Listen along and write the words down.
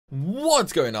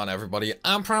What's going on, everybody?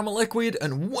 I'm Primal Liquid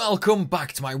and welcome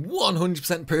back to my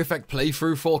 100% perfect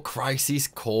playthrough for Crisis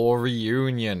Core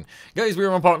Reunion. Guys,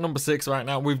 we're on part number 6 right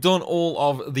now. We've done all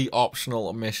of the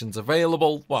optional missions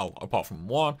available, well, apart from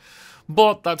one,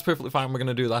 but that's perfectly fine. We're going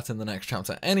to do that in the next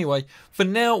chapter anyway. For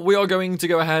now, we are going to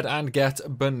go ahead and get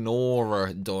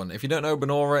Benora done. If you don't know,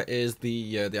 Benora is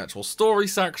the actual story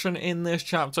section in this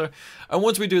chapter, and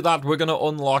once we do that, we're going to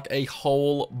unlock a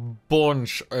whole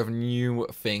bunch of new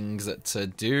things to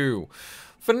do.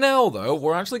 For now, though,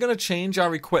 we're actually going to change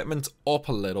our equipment up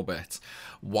a little bit.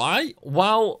 Why?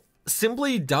 Well,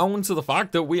 simply down to the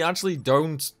fact that we actually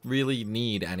don't really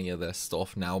need any of this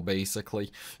stuff now,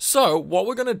 basically. So what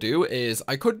we're going to do is,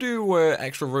 I could do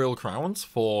extra royal crowns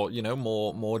for, you know,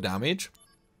 more damage.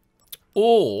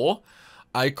 Or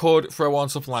I could throw on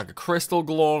something like a crystal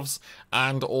gloves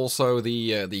and also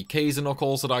the Kaiser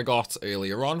knuckles that I got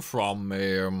earlier on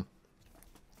from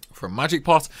Magic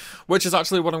Pot, which is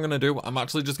actually what I'm going to do. I'm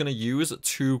actually just going to use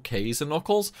 2 Kaiser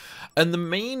knuckles, and the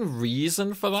main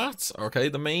reason for that, okay,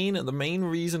 the main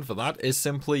reason for that is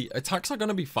simply attacks are going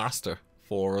to be faster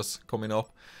for us coming up.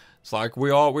 It's like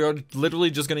we are literally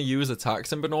just going to use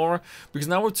attacks in Benora, because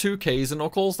now with 2 Kaiser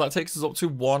knuckles, that takes us up to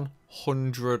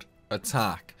 100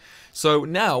 attack. So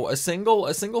now a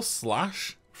single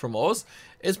slash from us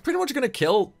is pretty much going to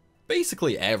kill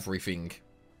basically everything.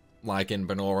 Like in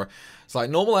Benora, it's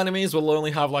like normal enemies will only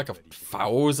have like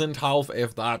 1,000 health,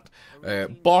 if that.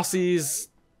 Bosses,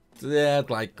 yeah,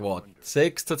 like what,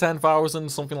 6 to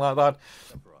 10,000, something like that.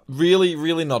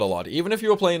 Really not a lot. Even if you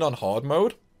were playing on hard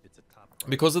mode,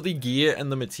 because of the gear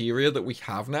and the materia that we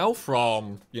have now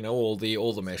from, you know, all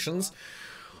the missions,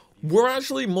 we're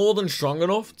actually more than strong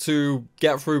enough to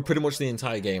get through pretty much the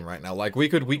entire game right now. Like, we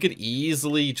could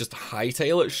easily just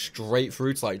hightail it straight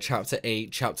through to, like, Chapter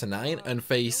 8, Chapter 9, and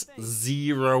face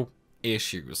 0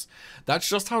 issues. That's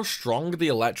just how strong the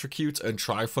Electrocute and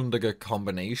Tri-Thundiger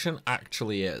combination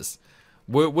actually is.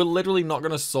 We're literally not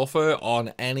going to suffer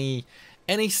on any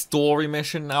story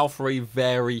mission now for a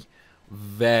very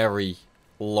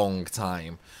long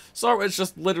time. So, it's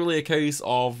just literally a case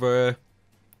of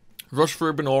rush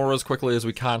through Benora as quickly as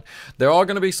we can. There are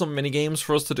going to be some minigames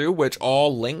for us to do, which are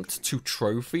linked to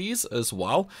trophies as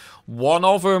well. One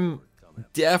of them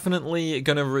definitely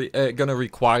gonna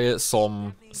require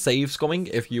some save scumming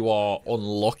if you are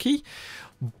unlucky.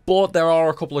 But there are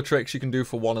a couple of tricks you can do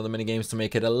for one of the minigames to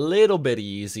make it a little bit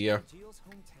easier.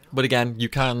 But again, you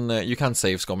can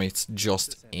save scum it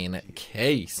just in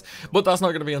case. But that's not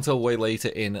going to be until way later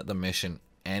in the mission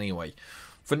anyway.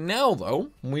 For now, though,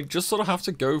 we just sort of have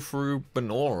to go through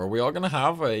Benora. We are going to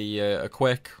have a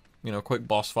quick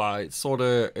boss fight sort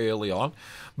of early on.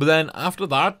 But then after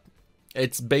that,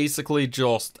 it's basically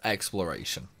just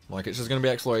exploration. Like, it's just going to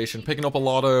be exploration, picking up a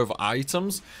lot of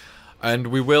items. And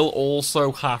we will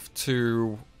also have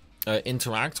to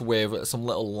interact with some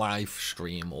little live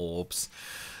stream orbs.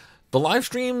 The live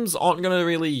streams aren't going to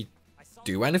really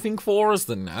do anything for us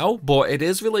now, but it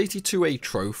is related to a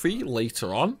trophy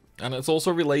later on. And it's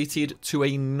also related to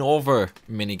another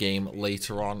minigame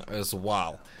later on as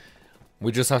well.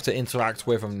 We just have to interact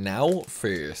with them now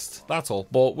first. That's all.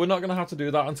 But we're not going to have to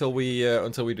do that until we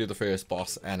do the first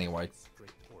boss anyway.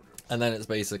 And then it's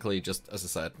basically just, as I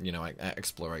said, you know,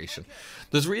 exploration.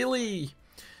 There's really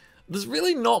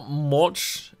not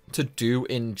much to do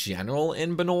in general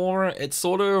in Benora. It's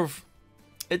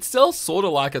still sort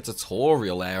of like a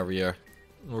tutorial area,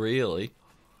 really.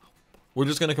 We're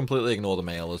just going to completely ignore the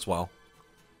mail as well.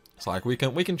 It's like, we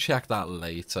can check that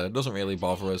later. It doesn't really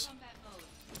bother us.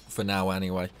 For now,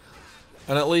 anyway.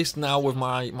 And at least now with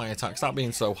my attack stat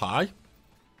being so high,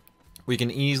 we can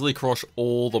easily crush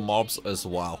all the mobs as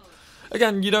well.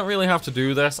 Again, you don't really have to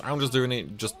do this. I'm just doing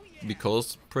it just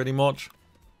because, pretty much.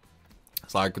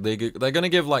 It's like, they're going to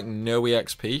give, like, no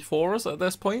EXP for us at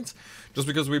this point. Just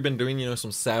because we've been doing, you know,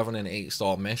 some 7 and 8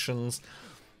 star missions.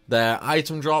 Their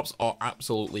item drops are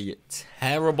absolutely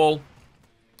terrible.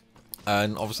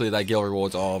 And obviously their guild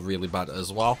rewards are really bad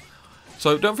as well.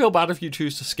 So don't feel bad if you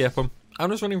choose to skip them. I'm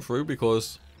just running through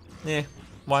because, yeah,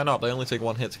 why not? They only take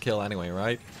 1 hit to kill anyway,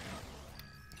 right?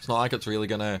 It's not like it's really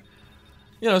gonna,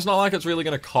 you know, it's not like it's really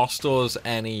gonna cost us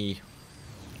any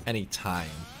time.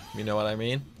 You know what I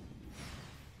mean?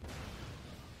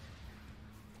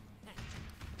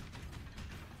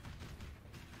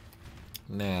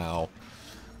 Now,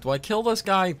 do I kill this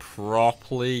guy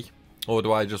properly? Or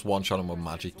do I just one-shot him with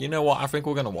magic? You know what? I think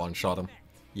we're going to one-shot him.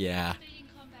 Yeah.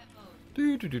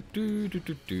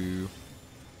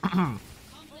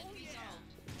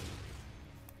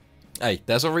 Hey,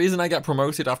 there's a reason I get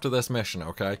promoted after this mission,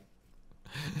 okay?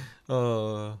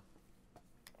 It's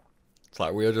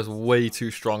like we are just way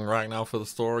too strong right now for the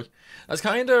story. That's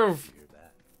kind of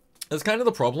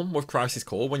the problem with Crisis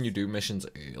Core when you do missions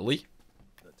early.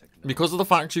 Because of the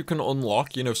fact you can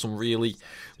unlock, you know, some really,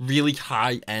 really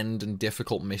high-end and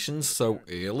difficult missions so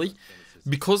early.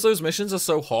 Because those missions are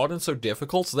so hard and so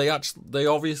difficult, they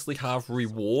obviously have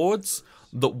rewards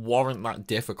that warrant that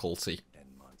difficulty.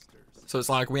 So it's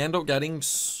like we end up getting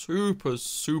super,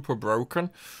 super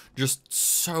broken just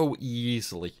so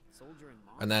easily.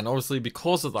 And then obviously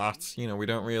because of that, you know, we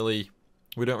don't really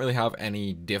have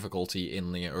any difficulty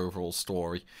in the overall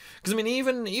story. Because I mean,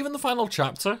 even the final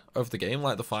chapter of the game,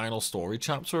 like the final story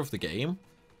chapter of the game,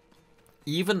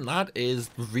 even that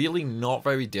is really not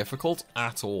very difficult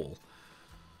at all.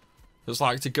 It's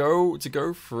like to go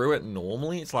through it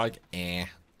normally, it's like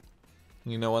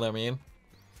you know what I mean?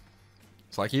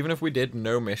 It's like even if we did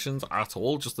no missions at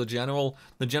all, just the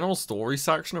general story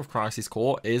section of Crisis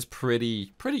Core is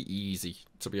pretty easy,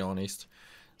 to be honest.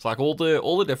 It's like all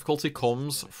the difficulty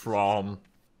comes from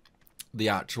the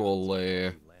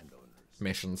actual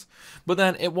missions. But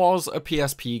then it was a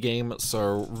PSP game,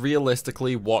 so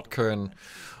realistically, what can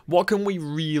we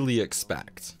really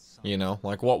expect? You know,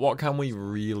 like what can we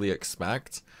really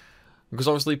expect? Because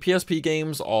obviously PSP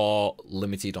games are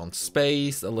limited on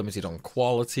space, they're limited on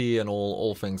quality and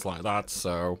all things like that,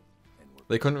 so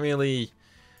they couldn't really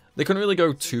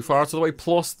go too far out of the way.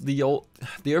 Plus the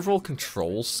overall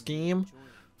control scheme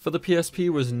for the PSP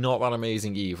was not that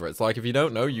amazing either. It's like, if you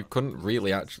don't know, you couldn't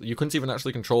even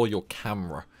actually control your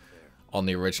camera on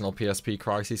the original PSP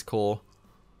Crisis Core.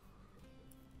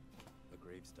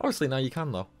 Obviously now you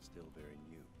can though.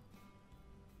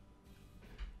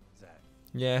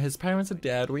 Yeah, his parents are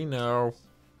dead, we know.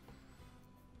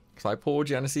 It's like poor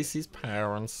Genesis's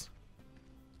parents.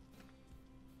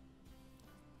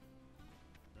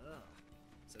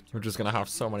 We're just gonna have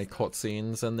so many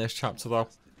cutscenes in this chapter though.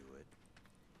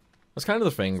 That's kind of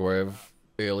the thing with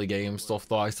early game stuff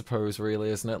though, I suppose, really,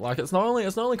 isn't it? Like, it's not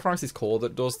only Crisis Core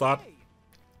that does that.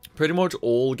 Pretty much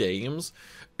all games,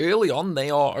 early on, they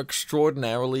are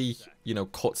extraordinarily, you know,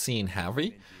 cutscene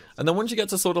heavy. And then once you get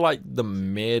to sort of like the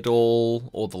middle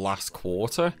or the last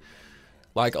quarter,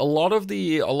 like a lot of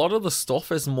the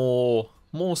stuff is more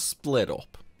split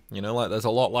up. You know, like there's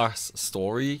a lot less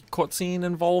story cutscene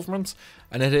involvement,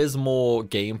 and it is more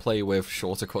gameplay with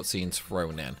shorter cutscenes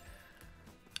thrown in.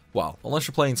 Well, unless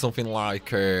you're playing something like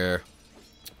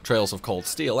Trails of Cold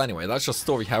Steel, anyway, that's just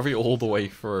story heavy all the way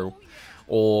through.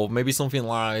 Or maybe something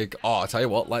like, oh, I'll tell you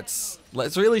what, let's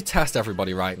really test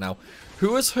everybody right now.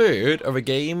 Who has heard of a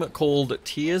game called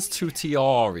Tears to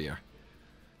Tiara?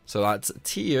 So that's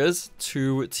Tears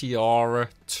to Tiara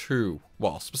 2.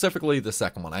 Well, specifically the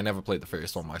second one. I never played the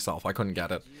first one myself. I couldn't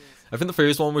get it. I think the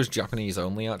first one was Japanese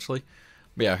only, actually.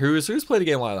 But yeah, who's played a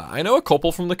game like that? I know a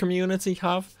couple from the community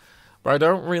have, but I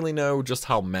don't really know just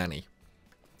how many.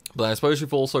 But I suppose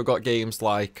you've also got games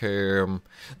like the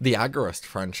Agorist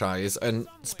franchise. And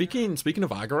speaking of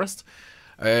Agorist,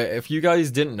 if you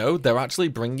guys didn't know, they're actually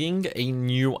bringing a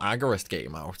new Agorist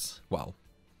game out. Well,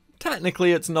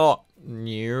 technically it's not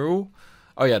new.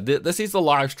 Oh yeah, this is the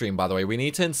live stream, by the way. We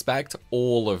need to inspect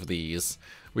all of these.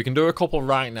 We can do a couple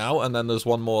right now, and then there's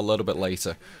one more a little bit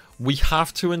later. We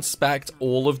have to inspect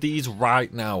all of these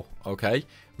right now, okay?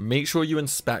 Make sure you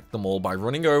inspect them all by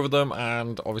running over them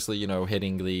and obviously, you know,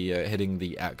 hitting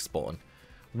the X button.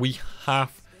 We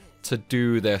have to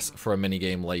do this for a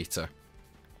minigame later.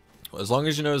 As long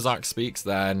as you know Zach speaks,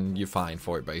 then you're fine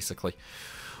for it, basically.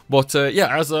 But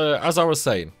yeah, as I was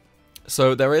saying,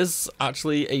 so there is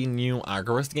actually a new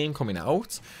Agorist game coming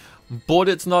out, but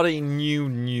it's not a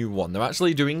new one. They're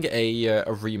actually doing a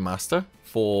remaster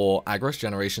for Agorist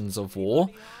Generations of War,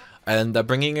 and they're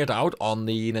bringing it out on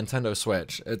the Nintendo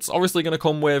Switch. It's obviously going to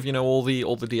come with, you know, all the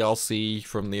DLC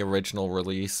from the original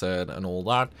release and all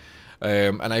that,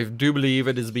 and I do believe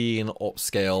it is being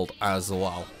upscaled as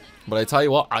well. But I tell you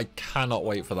what, I cannot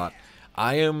wait for that.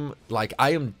 I am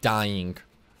dying,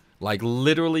 like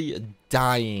literally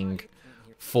dying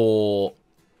for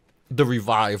the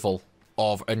revival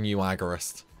of a new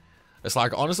Agorist. It's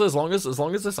like, honestly, as long as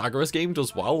this Agorist game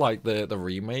does well, like the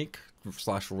remake /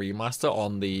 remaster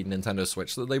on the Nintendo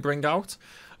Switch that they bring out,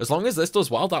 as long as this does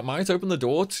well, that might open the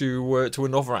door to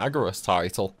another Agorist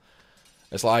title.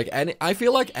 It's like, I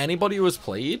feel like anybody who has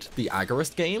played the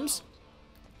Agorist games,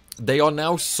 they are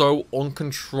now so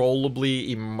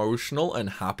uncontrollably emotional and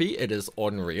happy, it is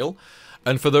unreal.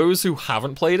 And for those who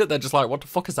haven't played it, they're just like, what the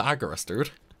fuck is Agorist,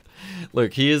 dude?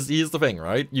 Look, here's the thing,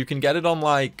 right? You can get it on,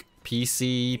 like,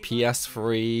 PC,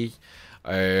 PS3,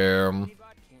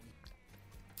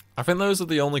 I think those are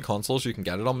the only consoles you can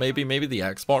get it on. Maybe the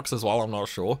Xbox as well, I'm not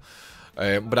sure.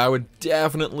 But I would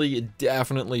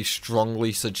definitely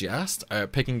strongly suggest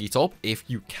picking it up if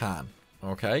you can.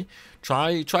 Okay,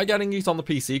 try getting it on the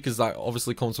PC, because that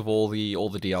obviously comes with all the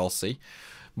DLC.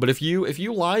 But if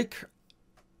you like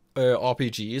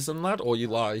RPGs and that, or you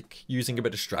like using a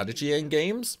bit of strategy in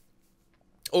games,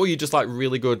 or you just like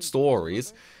really good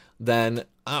stories, then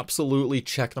absolutely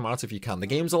check them out if you can. The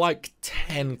games are like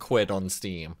 10 quid on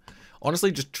Steam.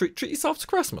 Honestly, just treat yourself to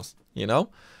Christmas, you know?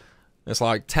 It's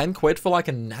like 10 quid for like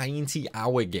a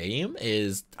 90-hour game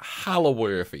is hella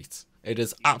worth it. It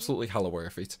is absolutely hella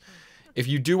worth it. If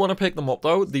you do want to pick them up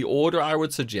though, the order I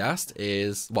would suggest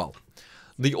is, well,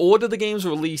 the order the games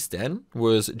released in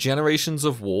was Generations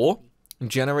of War,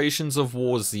 Generations of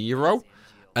War 0,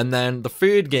 and then the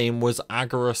third game was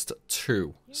Agarest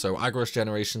 2. So Agarest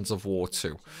Generations of War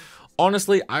 2.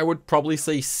 Honestly, I would probably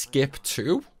say skip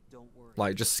 2.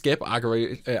 Like, just skip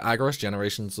Agarest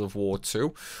Generations of War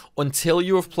 2 until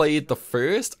you have played the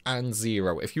first and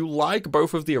 0. If you like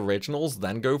both of the originals,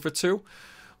 then go for 2.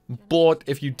 But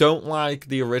if you don't like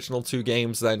the original 2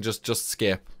 games, then just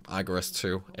skip Agarest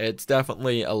 2. It's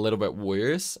definitely a little bit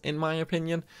worse, in my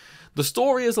opinion. The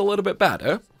story is a little bit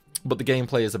better, but the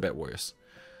gameplay is a bit worse.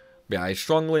 But yeah,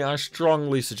 I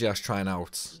strongly suggest trying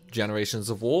out Generations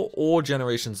of War or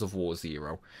Generations of War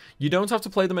 0. You don't have to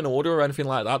play them in order or anything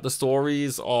like that. The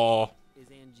stories are,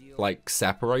 like,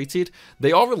 separated.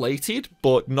 They are related,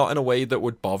 but not in a way that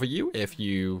would bother you if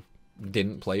you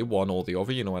didn't play one or the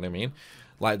other, you know what I mean?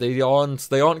 Like, they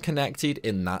aren't connected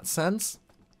in that sense.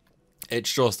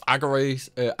 It's just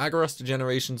Agarest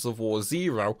Generations of War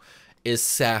 0 is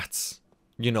set,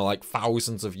 you know, like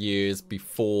thousands of years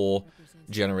before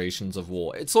Generations of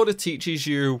War. It sort of teaches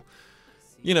you,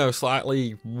 you know,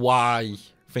 slightly why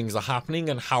things are happening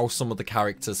and how some of the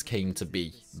characters came to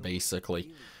be,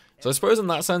 basically. So I suppose in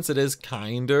that sense it is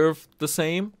kind of the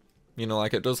same. You know,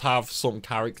 like, it does have some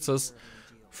characters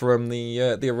from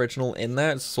the original in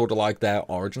there. It's sort of like their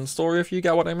origin story, if you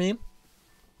get what I mean.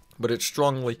 But it's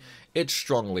strongly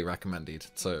recommended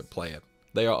to play it.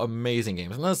 They are amazing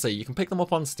games. And as I say, you can pick them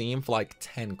up on Steam for like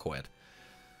 10 quid.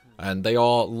 And they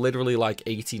are literally like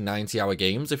 80, 90-hour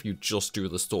games if you just do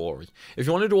the story. If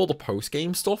you want to do all the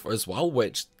post-game stuff as well,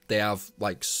 which they have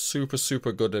like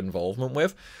super good involvement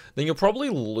with, then you're probably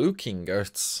looking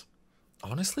at,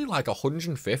 honestly, like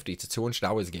 150 to 200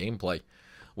 hours gameplay.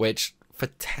 Which, for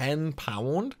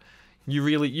 £10, you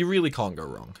really can't go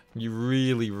wrong. You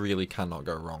really cannot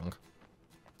go wrong.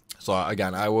 So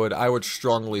again, I would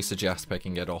strongly suggest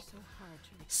picking it up.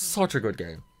 Such a good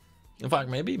game. In fact,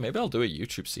 maybe I'll do a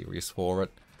YouTube series for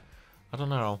it. I don't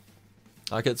know.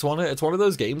 Like, it's one of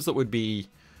those games that would be,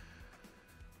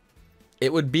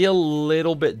 it would be a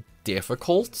little bit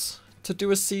difficult to do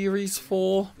a series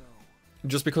for,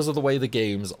 just because of the way the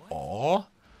games are.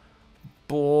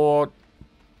 But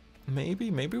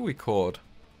maybe we could.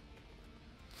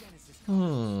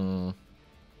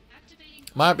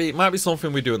 Might be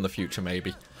something we do in the future,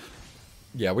 maybe.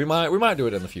 Yeah, we might do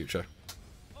it in the future.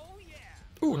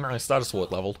 Ooh, nice, status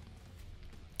sword leveled.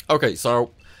 Okay, so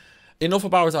enough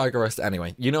about Agarest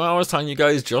anyway. You know, I was telling you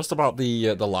guys just about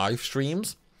the live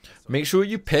streams. Make sure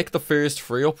you pick the first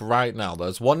 3 up right now.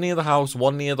 There's one near the house,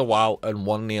 one near the well, and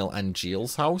one near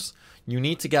Angeal's house. You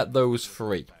need to get those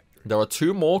 3. There are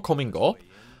 2 more coming up,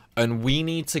 and we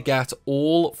need to get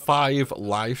all 5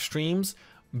 live streams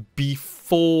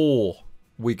before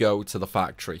we go to the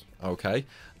factory, okay?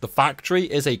 The factory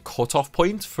is a cutoff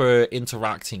point for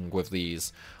interacting with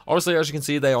these. Obviously, as you can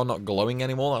see, they are not glowing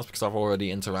anymore. That's because I've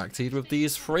already interacted with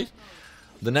these 3.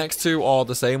 The next 2 are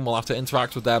the same. We'll have to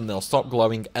interact with them. They'll stop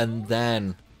glowing, and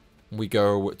then we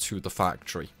go to the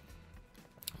factory.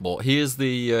 But here's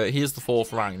the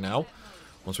 4th right now.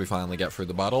 Once we finally get through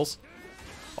the battles.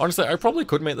 Honestly, I probably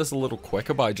could make this a little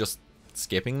quicker by just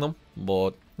skipping them,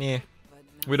 but yeah,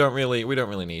 we don't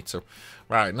really need to.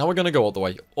 Right, now we're gonna go all the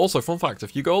way. Also, fun fact: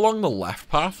 if you go along the left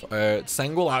path,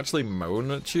 Seng will actually moan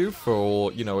at you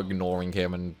for, you know, ignoring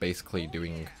him and basically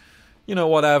doing, you know,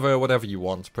 whatever you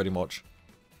want, pretty much.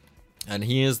 And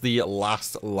here's the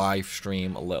last live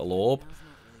stream, Little Orb.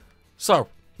 So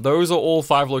those are all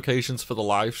 5 locations for the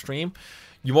live stream.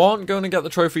 You aren't going to get the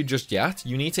trophy just yet.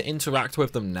 You need to interact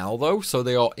with them now, though, so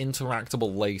they are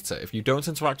interactable later. If you don't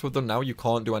interact with them now, you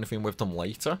can't do anything with them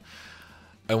later.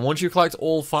 And once you collect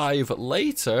all 5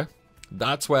 later,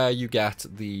 that's where you get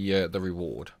the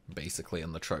reward, basically,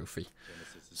 and the trophy.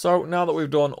 So now that we've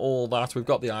done all that, we've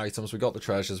got the items, we've got the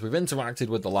treasures, we've interacted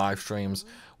with the live streams,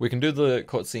 we can do the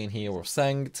cutscene here with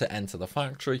Seng to enter the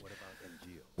factory,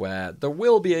 where there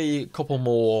will be a couple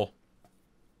more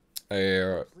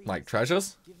like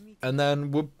treasures, and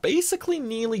then we're basically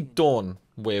nearly done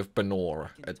with Benora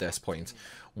at this point.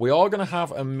 We are going to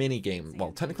have a mini-game.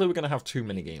 Well, technically we're going to have 2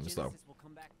 mini-games, though.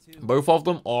 Both of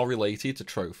them are related to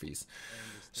trophies.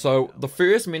 So, the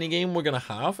first minigame we're going to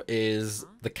have is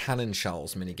the cannon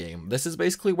shells minigame. This is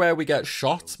basically where we get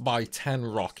shot by 10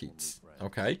 rockets,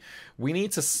 okay? We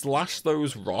need to slash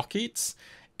those rockets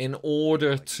in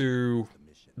order to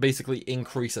basically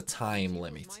increase a time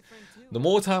limit. The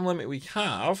more time limit we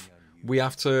have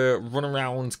to run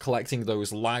around collecting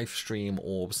those live stream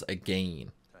orbs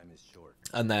again.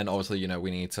 And then, obviously, you know,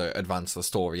 we need to advance the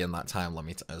story in that time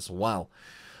limit as well.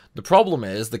 The problem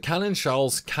is, the cannon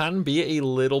shells can be a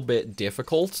little bit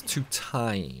difficult to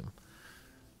time.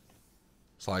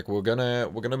 It's like, we're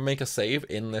gonna make a save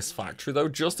in this factory, though,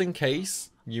 just in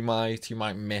case you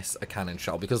might miss a cannon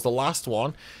shell, because the last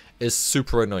one is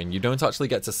super annoying. You don't actually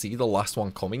get to see the last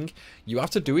one coming. You have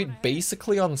to do it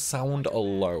basically on sound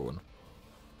alone.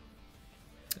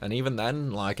 And even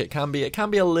then, like, it can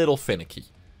be a little finicky.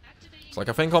 It's like,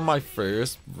 I think on my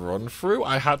first run through,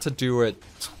 I had to do it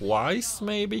twice,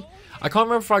 maybe? I can't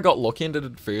remember if I got lucky and did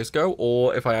it first go,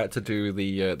 or if I had to do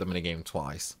the minigame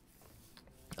twice.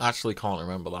 I actually can't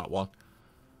remember that one.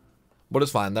 But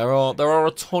it's fine. There are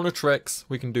a ton of tricks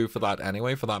we can do for that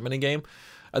anyway, for that minigame.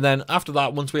 And then after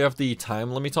that, once we have the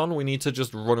time limit on, we need to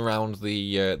just run around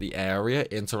the area,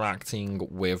 interacting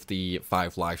with the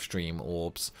 5 live stream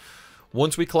orbs.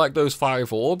 Once we collect those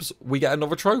 5 orbs, we get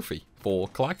another trophy for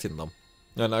collecting them.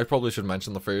 And I probably should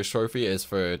mention the first trophy is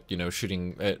for, you know,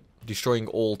 destroying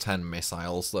all 10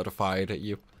 missiles that are fired at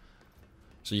you.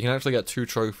 So you can actually get 2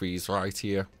 trophies right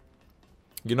here.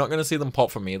 You're not going to see them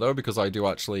pop for me, though, because I do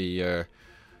actually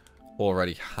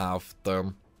already have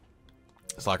them.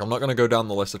 It's like, I'm not going to go down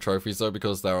the list of trophies, though,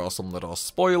 because there are some that are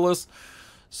spoilers.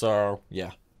 So,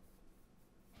 yeah.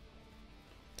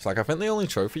 It's like, I think the only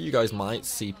trophy you guys might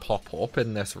see pop up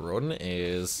in this run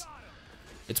is...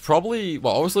 It's probably...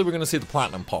 Well, obviously we're going to see the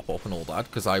platinum pop up and all that,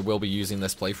 because I will be using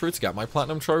this playthrough to get my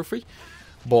platinum trophy.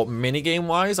 But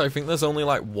minigame-wise, I think there's only,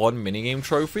 like, 1 minigame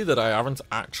trophy that I haven't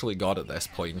actually got at this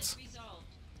point.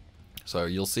 So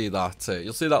you'll see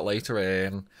that later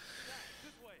in...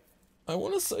 I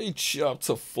want to say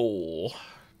chapter 4.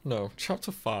 No,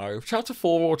 chapter 5. Chapter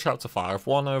 4 or chapter 5.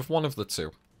 One of the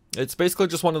two. It's basically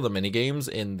just one of the minigames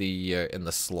in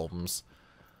the slums.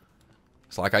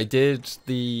 It's like I did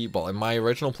well, in my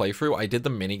original playthrough, I did the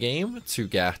minigame to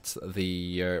get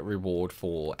the reward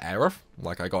for Aerith.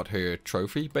 Like, I got her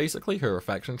trophy, basically, her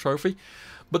affection trophy.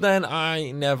 But then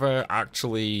I never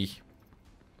actually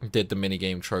did the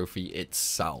minigame trophy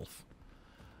itself.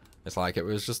 It's like, it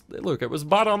was just, look, it was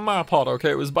bad on my part, okay?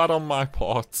 It was bad on my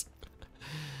part.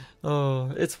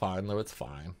 Oh, it's fine, though, it's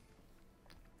fine.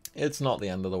 It's not the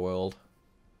end of the world.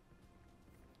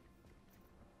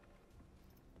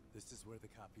 This is where the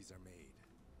copies are made.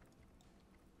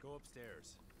 Go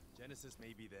upstairs. Genesis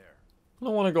may be there. I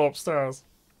don't want to go upstairs.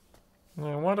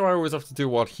 Why do I always have to do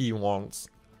what he wants?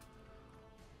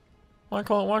 Why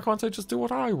can't I just do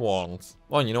what I want?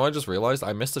 Well, you know, I just realized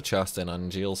I missed a chest in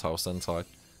Angeal's house, didn't I?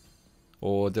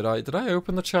 Or did I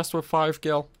open the chest with 5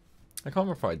 gil? I can't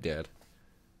remember if I did.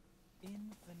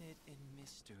 Infinite in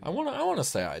mystery. I wanna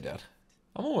say I did.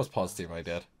 I'm almost positive I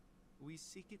did. We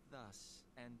seek it thus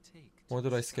and take. Or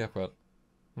did I skip it?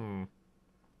 I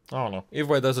don't know. Either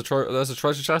way, there's a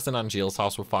treasure chest in Angeal's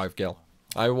house with 5 gil.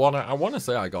 I wanna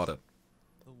say I got it.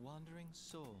 The wandering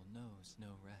soul knows no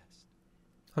rest.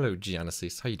 Hello,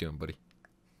 Genesis. How you doing, buddy?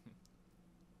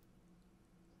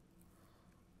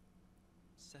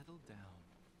 Settle down,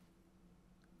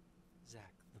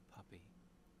 Zack the puppy.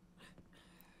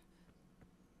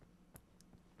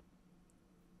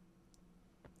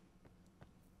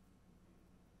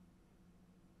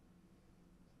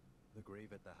 The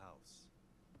grave at the house.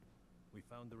 We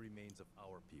found the remains of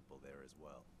our people there as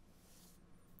well.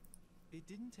 It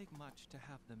didn't take much to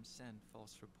have them send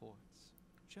false reports.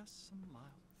 Just some mild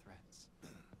threats.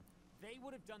 They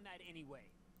would have done that anyway.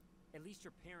 At least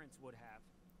your parents would have.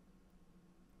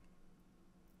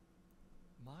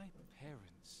 My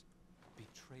parents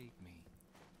betrayed me.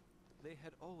 They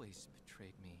had always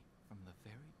betrayed me from the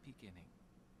very beginning.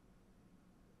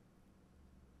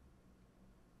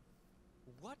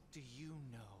 What do you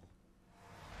know?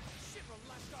 Shiver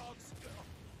left dogs!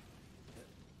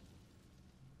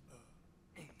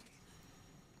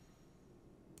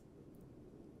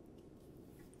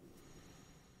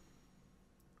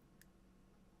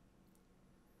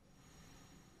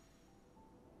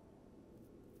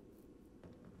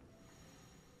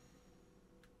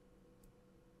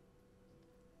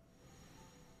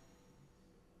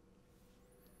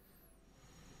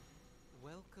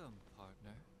 Welcome,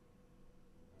 partner.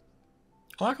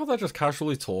 I like how they're just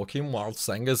casually talking while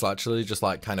Senga's actually just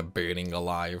like kind of burning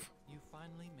alive. You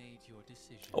finally made your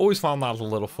decision. Always found that a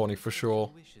little funny for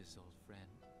sure. Wishes, old friend.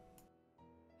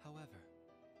 However,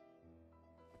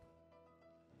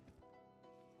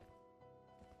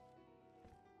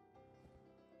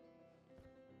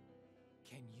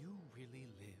 can you really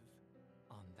live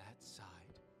on that side?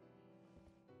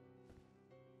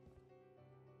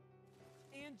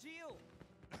 Angeal!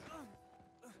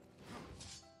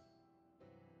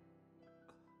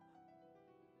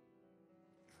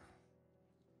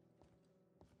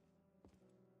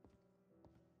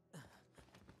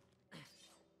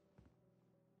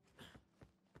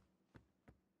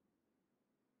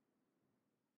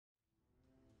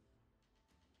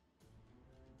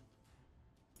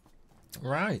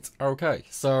 Right, okay,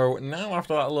 so now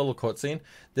after that little cutscene,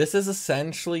 this is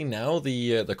essentially now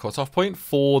the cutoff point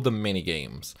for the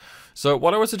minigames. So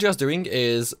what I would suggest doing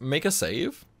is make a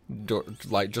save,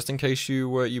 like just in case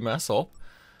you mess up.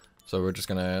 So we're just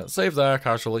gonna save there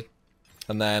casually,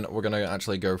 and then we're gonna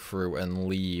actually go through and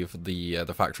leave the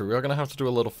factory. We're gonna have to do a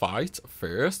little fight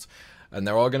first, and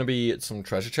there are gonna be some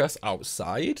treasure chests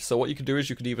outside. So what you could do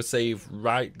is you could either save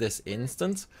right this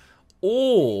instant,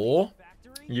 or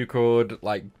you could,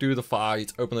 like, do the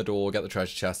fight, open the door, get the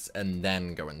treasure chests, and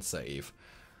then go and save.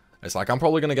 It's like, I'm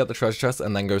probably going to get the treasure chest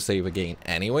and then go save again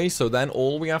anyway, so then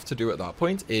all we have to do at that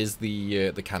point is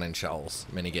the cannon shells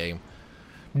minigame.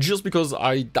 Just because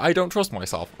I don't trust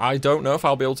myself. I don't know if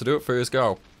I'll be able to do it first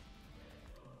go.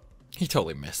 He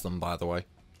totally missed them, by the way.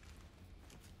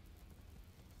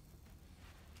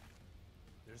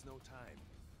 There's no time.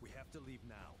 We have to leave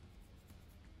now.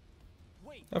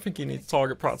 Wait, I think you need to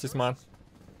target practice, man.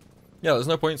 Yeah, there's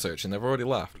no point searching. They've already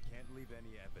left. We can't leave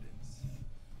any evidence.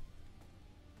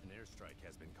 An airstrike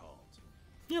has been called.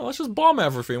 Yeah, let's just bomb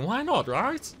everything. Why not,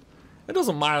 right? It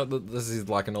doesn't matter that this is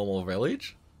like a normal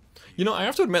village. You know, I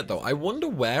have to admit, though, I wonder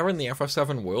where in the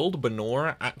FF7 world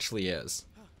Benora actually is.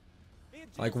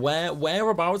 Like,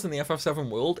 whereabouts in the FF7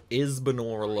 world is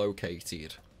Benora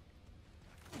located?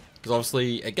 Because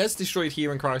obviously, it gets destroyed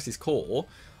here in Crisis Core,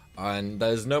 and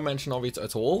there's no mention of it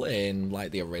at all in,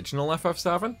 like, the original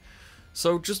FF7.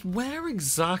 So, just where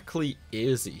exactly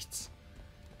is it?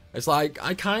 It's like,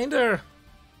 I kind of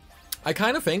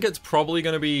think it's probably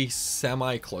going to be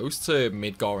semi-close to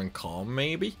Midgar and Calm,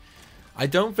 maybe. I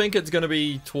don't think it's going to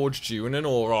be towards Junin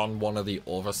or on one of the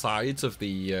other sides of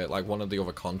the, like, one of the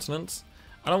other continents.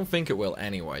 I don't think it will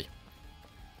anyway.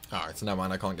 Alright, so never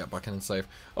mind, I can't get back in and save.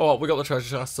 Oh, well, we got the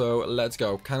treasure chest, so let's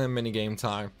go. Kind of minigame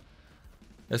time.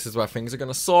 This is where things are going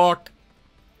to suck.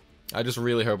 I just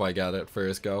really hope I get it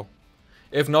first go.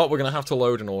 If not, we're going to have to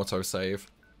load an autosave.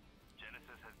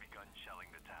 Genesis has begun shelling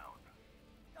the town.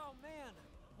 oh man,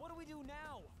 what do we do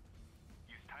now?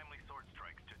 Use timely sword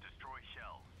strikes to destroy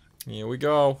shells. Here we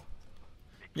go.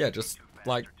 Yeah, just,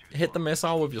 like, hit the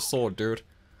missile with your sword, dude.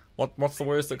 What's the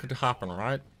worst that could happen,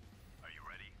 right? Are you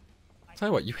ready? Tell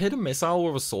you what, you hit a missile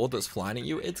with a sword that's flying at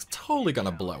you, it's totally going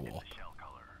to blow up. Shell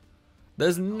color.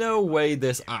 There's no way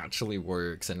this actually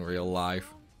works in real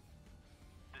life.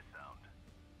 This sound.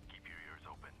 Keep your ears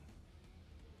open.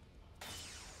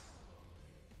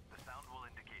 The sound will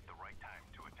indicate the right time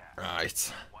to attack.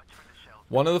 Right. Watch for the shells.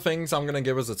 One of the things I'm going to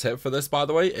give as a tip for this, by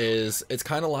the way, is it's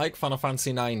kind of like Final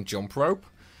Fantasy IX Jump Rope.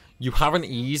 You have an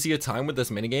easier time with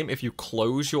this minigame if you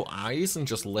close your eyes and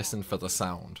just listen for the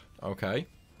sound, okay?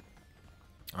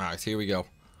 Alright, here we go.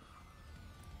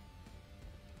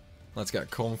 Let's get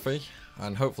comfy,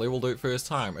 and hopefully we'll do it first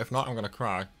time. If not, I'm going to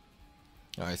cry.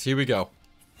 Alright, here we go.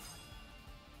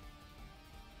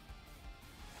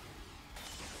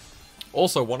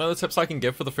 Also, one of the tips I can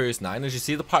give for the first 9 is you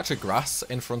see the patch of grass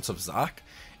in front of Zack.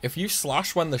 If you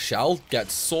slash when the shell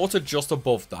gets sort of just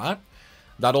above that,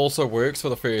 that also works for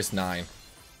the first 9.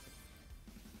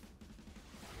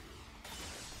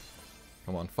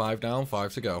 Come on, 5 down,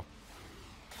 5 to go.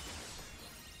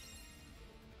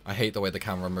 I hate the way the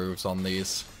camera moves on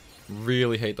these.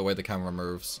 Really hate the way the camera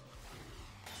moves.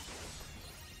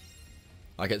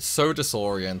 Like, it's so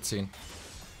disorienting.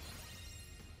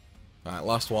 Alright,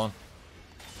 last one.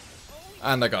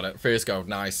 And I got it. First go.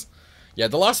 Nice. Yeah,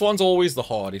 the last one's always the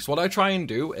hardest. What I try and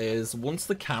do is, once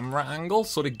the camera angle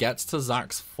sort of gets to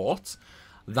Zack's foot,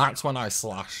 that's when I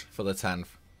slash for the 10th.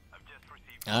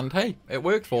 And hey, it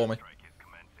worked for me.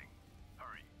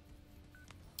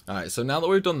 Alright, so now that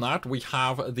we've done that, we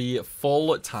have the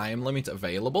full time limit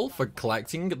available for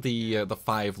collecting the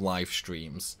 5 live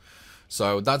streams.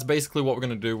 So that's basically what we're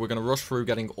going to do. We're going to rush through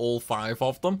getting all 5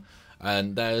 of them.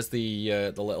 And there's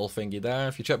the little thingy there.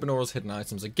 If you check Benora's hidden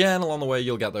items again along the way,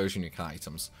 you'll get those unique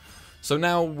items. So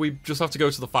now we just have to go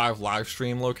to the 5 live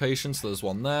stream locations. So there's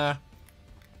one there.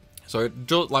 So,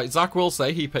 like Zach will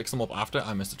say he picks them up after.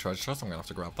 I missed a treasure chest, I'm going to have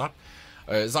to grab that.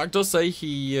 Zach does say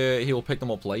he'll pick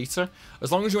them up later.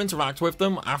 As long as you interact with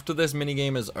them, after this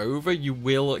minigame is over, you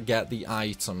will get the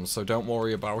items, so don't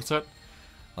worry about it.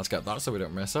 Let's get that so we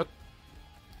don't miss it.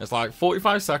 It's like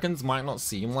 45 seconds might not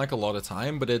seem like a lot of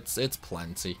time, but it's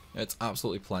plenty. It's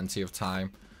absolutely plenty of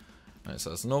time. Right, so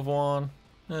there's another one.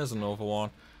 There's another one.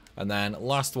 And then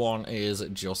last one is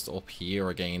just up here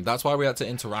again. That's why we had to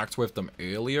interact with them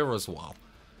earlier as well.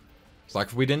 It's like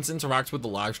if we didn't interact with the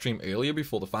live stream earlier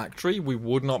before the factory, we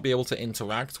would not be able to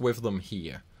interact with them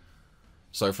here.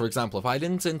 So for example, if I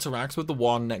didn't interact with the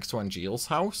one next to Angeal's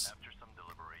house,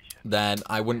 then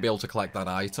I wouldn't be able to collect that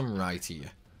item right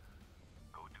here.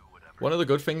 One of the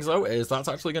good things though is that's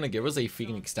actually going to give us a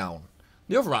Phoenix Down.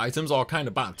 The other items are kind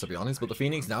of bad to be honest, but the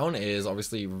Phoenix Down is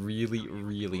obviously really,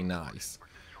 really nice.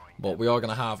 But we are going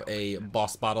to have a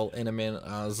boss battle in a minute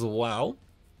as well.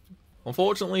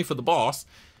 Unfortunately for the boss,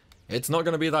 it's not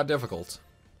going to be that difficult.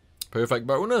 Perfect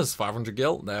bonus, 500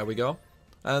 gil, there we go.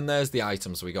 And there's the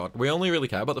items we got. We only really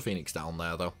care about the Phoenix Down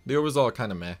there though. The others are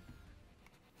kind of meh.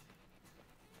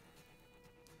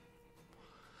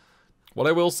 What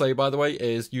I will say, by the way,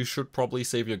 is you should probably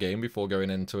save your game before going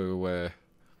into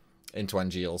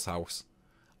Angeal's house.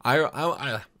 I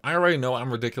already know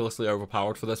I'm ridiculously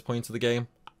overpowered for this point of the game.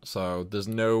 So there's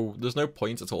no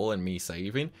point at all in me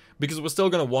saving, because we're still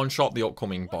going to one-shot the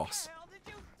upcoming boss.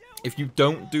 If you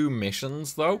don't do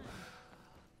missions though,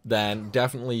 then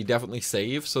definitely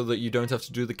save so that you don't have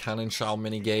to do the cannon shell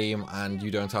minigame and you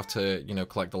don't have to, you know,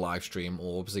 collect the live stream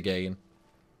orbs again.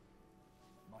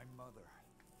 My mother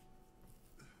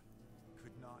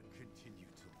could not continue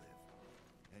to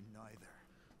live, and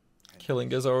neither. Killing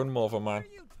his own mother, man.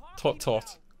 Tut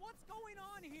tut. What's going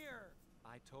on here?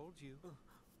 I told you.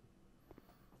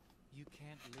 You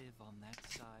can't live on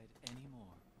that side anymore.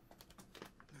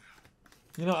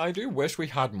 You know, I do wish we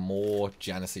had more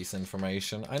Genesis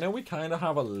information. I know we kind of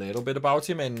have a little bit about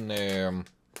him in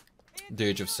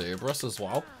Dirge of Cerberus as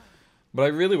well, but I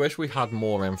really wish we had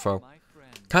more info.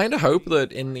 Kind of hope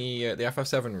that in the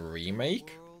FF7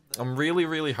 remake, I'm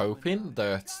really hoping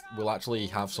that we'll actually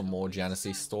have some more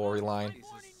Genesis storyline.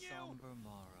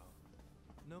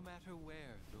 No matter where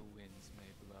the winds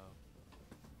may blow.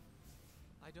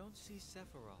 I don't see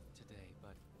Sephiroth today,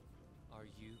 but are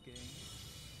you game?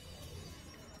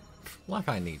 Like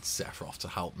I need Sephiroth to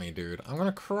help me, dude. I'm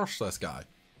gonna crush this guy.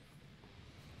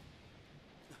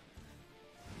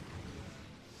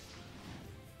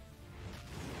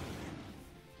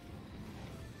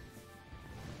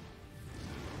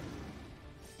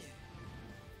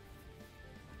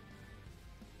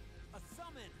 A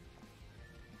summon.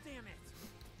 Damn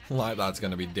it. Like that's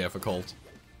gonna be difficult.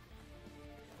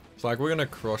 It's like we're gonna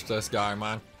crush this guy,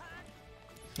 man.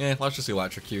 Yeah, let's just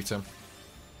electrocute him.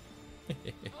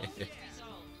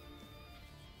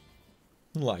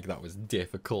 Like that was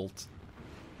difficult.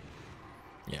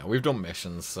 Yeah, we've done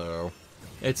missions, so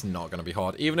it's not going to be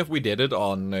hard. Even if we did it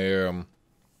on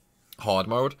hard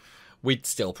mode, we'd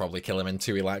still probably kill him in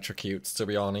 2 electrocutes, to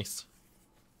be honest.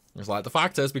 It's like, the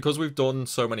fact is, because we've done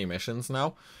so many missions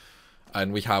now,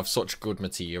 and we have such good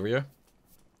materia,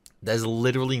 there's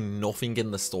literally nothing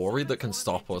in the story that can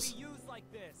stop us. Like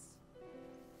this.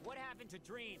 What happened to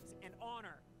dreams and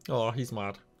honor? Oh, he's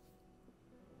mad.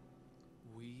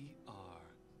 We are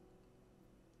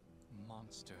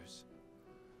monsters.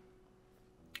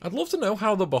 I'd love to know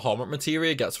how the Bahamut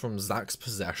materia gets from Zack's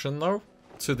possession, though,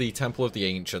 to the Temple of the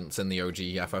Ancients in the OG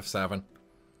FF7.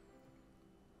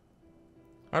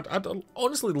 I'd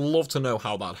honestly love to know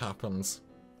how that happens.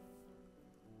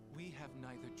 We have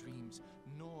neither dreams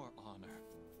nor honor.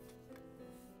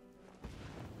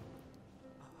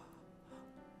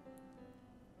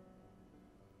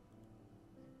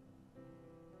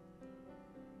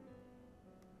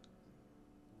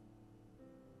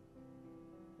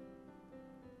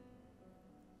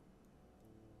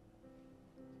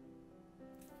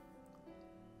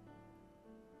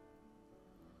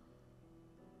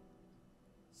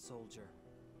 Soldier.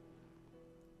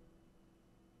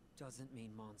 Doesn't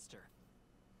mean monster.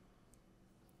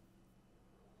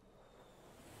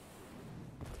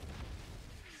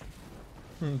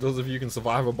 Does if you can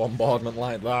survive a bombardment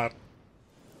like that.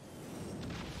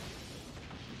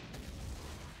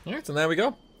 Alright, and there we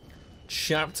go.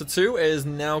 Chapter 2 is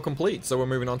now complete, so we're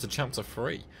moving on to Chapter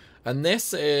 3. And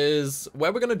this is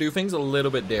where we're going to do things a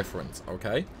little bit different,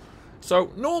 okay?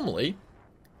 So, normally,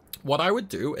 what I would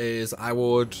do is I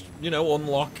would, you know,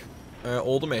 unlock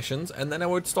all the missions, and then I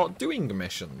would start doing the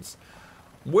missions.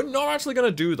 We're not actually going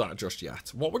to do that just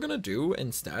yet. What we're going to do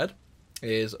instead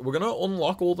is we're going to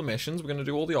unlock all the missions, we're going to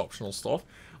do all the optional stuff,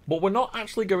 But we're not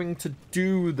actually going to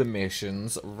do the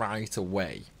missions right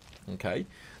away, okay?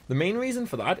 The main reason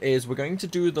for that is we're going to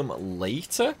do them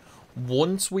later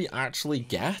once we actually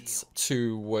get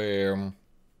to,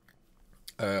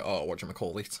 oh,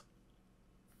 whatchamacallit.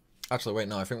 Actually, wait,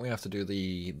 no, I think we have to do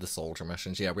the soldier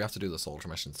missions. Yeah, we have to do the soldier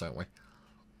missions, don't we?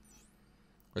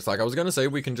 It's like, I was going to say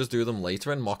we can just do them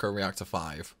later in Mako Reactor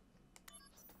 5.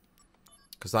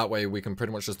 Because that way we can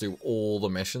pretty much just do all the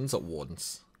missions at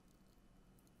once.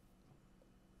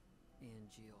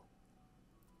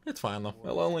 It's fine though.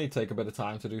 It'll only take a bit of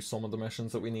time to do some of the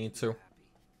missions that we need to.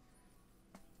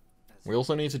 We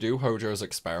also need to do Hojo's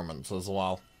experiments as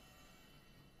well.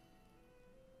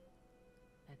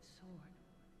 That sword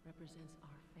represents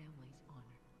our family's honor.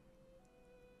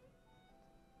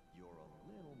 You're a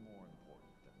little more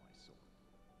important than my sword.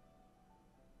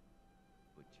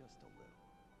 But just a little.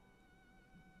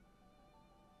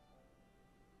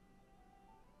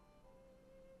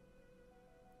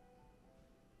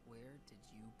 Where did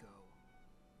you go?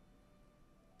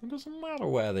 It doesn't matter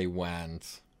where they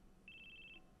went.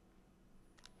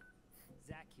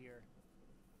 Zach here.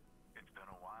 It's been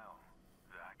a while,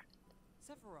 Zach.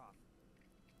 Sephiroth.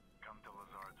 Come to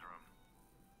Lazard's room.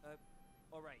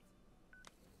 Alright.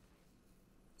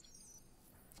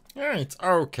 Alright,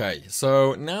 okay.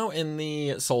 So now in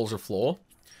the soldier floor,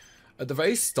 at the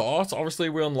very start, obviously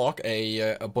we unlock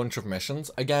a bunch of missions.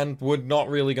 Again, we're not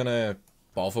really going to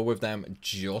bother with them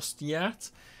just yet.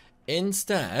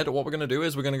 Instead, what we're going to do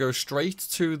is we're going to go straight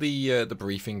to the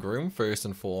briefing room first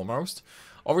and foremost.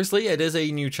 Obviously, it is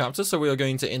a new chapter, so we are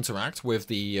going to interact with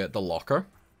the locker.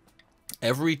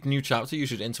 Every new chapter, you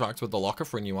should interact with the locker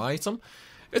for a new item.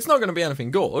 It's not going to be anything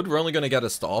good. We're only going to get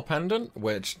a star pendant,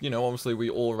 which, you know, obviously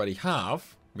we already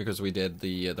have because we did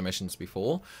the missions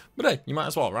before. But hey, you might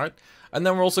as well, right? And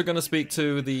then we're also going to speak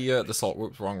to the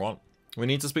whoops, wrong one. We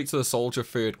need to speak to the soldier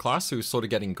 3rd class, who's sort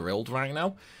of getting grilled right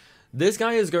now. This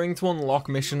guy is going to unlock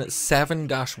mission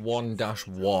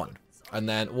 7-1-1. And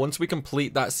then once we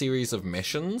complete that series of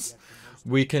missions,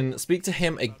 we can speak to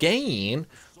him again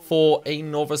for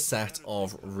another set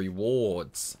of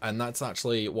rewards. And that's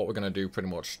actually what we're going to do pretty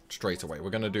much straight away. We're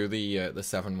going to do the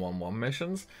 7-1-1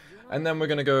 missions. And then we're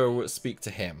going to go speak to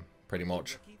him, pretty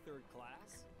much.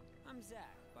 I'm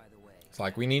Zach, by the way. It's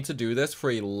like we need to do this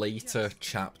for a later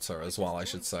chapter as well, I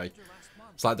should say.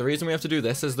 It's like the reason we have to do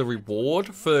this is the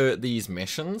reward for these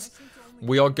missions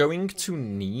we are going to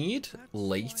need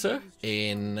later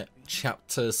in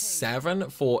chapter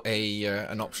 7 for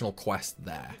an optional quest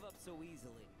there.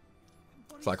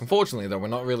 It's like, unfortunately though, we're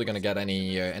not really going to get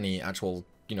any actual,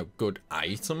 you know, good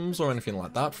items or anything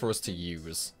like that for us to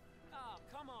use. Oh,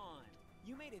 come on.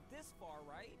 You made it this far,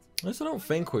 right? At least I don't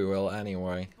think we will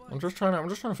anyway. I'm just trying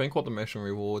to think what the mission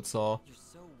rewards are. You're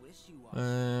so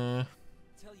wishy-washy.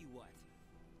 Tell you what.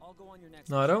 I'll go on your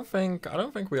next No, I don't think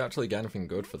we actually get anything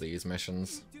good for these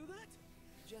missions. Do that?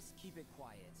 Just keep it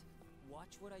quiet.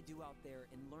 Watch what I do out there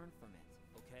and learn from it,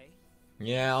 okay?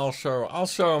 Yeah, I'll show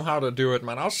him how to do it,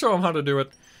 man. I'll show him how to do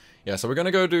it. Yeah, so we're gonna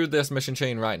go do this mission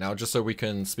chain right now, just so we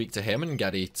can speak to him and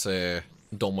get it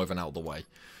done with and out of the way.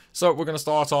 So we're gonna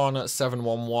start on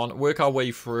 7-1-1, work our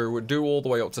way through, do all the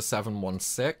way up to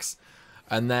 7-1-6,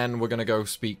 and then we're gonna go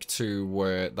speak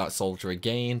to that soldier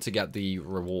again to get the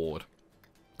reward.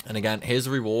 And again, his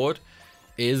reward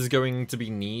is going to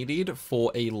be needed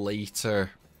for a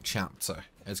later chapter.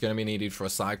 It's going to be needed for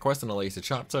a side quest in a later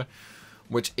chapter,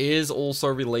 which is also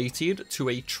related to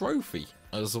a trophy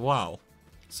as well.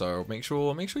 So make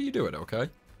sure you do it,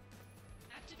 okay?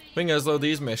 Thing is though,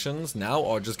 these missions now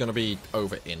are just going to be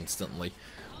over instantly.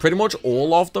 Pretty much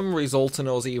all of them result in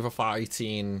us either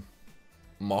fighting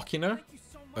Machina.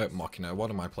 Machina, what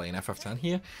am I playing? FF10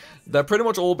 here? They're pretty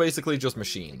much all basically just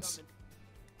machines.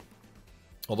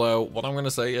 Although, what I'm going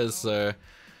to say is,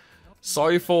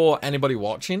 sorry for anybody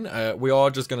watching, we are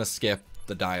just going to skip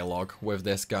the dialogue with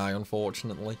this guy,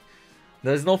 unfortunately.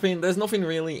 There's nothing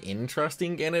really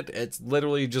interesting in it. It's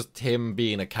literally just him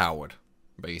being a coward,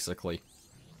 basically.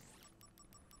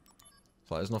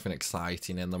 So there's nothing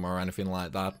exciting in them or anything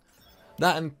like that.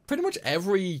 That and pretty much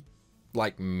every,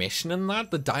 like, mission in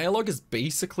that, the dialogue is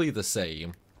basically the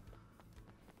same.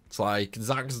 It's like,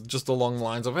 Zach's just along the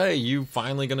lines of, hey, you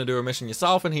finally gonna do a mission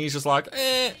yourself? And he's just like,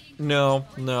 no,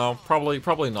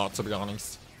 probably not, to be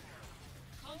honest.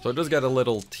 So it does get a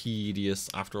little tedious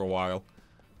after a while.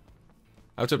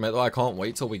 I have to admit, though, I can't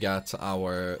wait till we get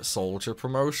our soldier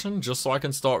promotion, just so I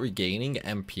can start regaining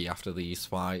MP after these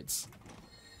fights.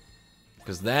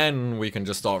 Because then we can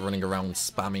just start running around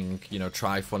spamming, you know,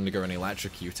 try Thundergo and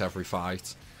Electrocute every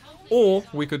fight. Or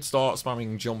we could start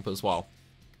spamming Jump as well.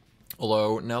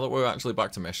 Although, now that we're actually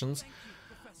back to missions,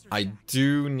 I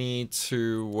do need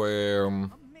to,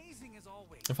 Amazing as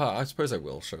always. in fact, I suppose I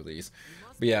will show these.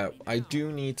 But yeah, I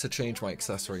do need to change my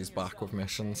accessories back with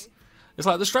missions. It's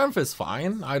like the strength is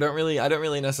fine. I don't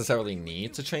really necessarily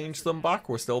need to change them back.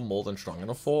 We're still more than strong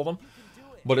enough for them.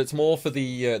 But it's more for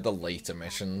the later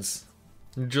missions,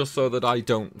 just so that I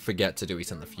don't forget to do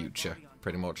it in the future.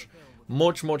 Pretty much,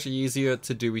 much easier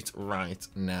to do it right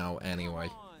now anyway.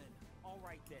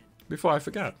 Before I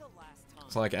forget.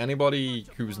 It's like anybody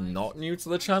who's not new to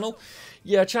the channel,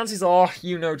 yeah, chances are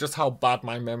you know just how bad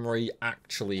my memory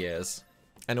actually is.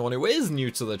 Anyone who is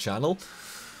new to the channel,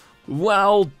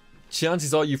 well,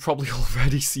 chances are you've probably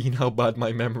already seen how bad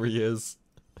my memory is.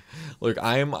 Look,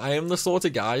 I am the sort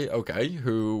of guy, okay,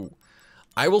 who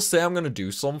I will say I'm going to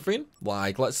do something,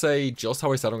 like, let's say, just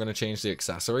how I said I'm going to change the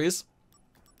accessories.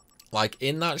 Like,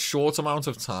 in that short amount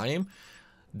of time,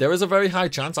 there is a very high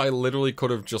chance I literally could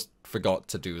have just forgot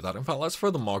to do that. In fact, let's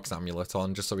throw the Mog's amulet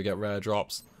on, just so we get rare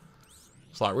drops.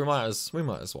 It's like, we might as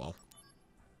well.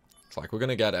 It's like, we're going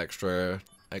to get extra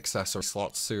accessory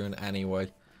slots soon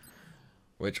anyway.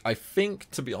 Which I think,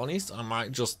 to be honest, I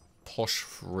might just push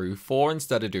through for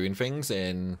instead of doing things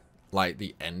in, like,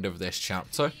 the end of this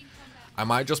chapter. I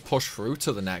might just push through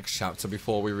to the next chapter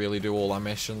before we really do all our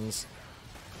missions.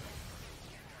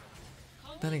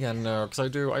 Then again, no, because I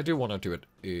do want to do it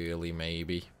early,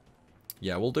 maybe.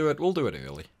 Yeah, we'll do it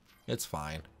early. It's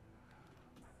fine.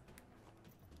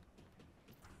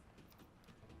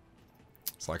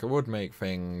 It's like, it would make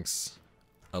things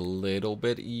a little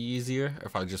bit easier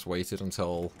if I just waited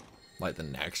until, like, the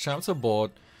next chapter, but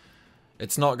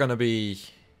it's not gonna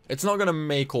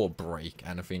make or break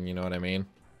anything, you know what I mean?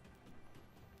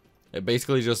 It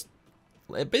basically just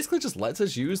lets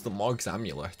us use the Mog's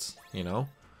amulet, you know?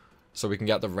 So we can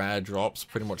get the rare drops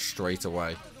pretty much straight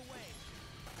away.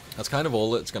 That's kind of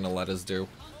all it's gonna let us do.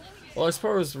 Well, I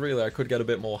suppose, really, I could get a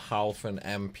bit more health and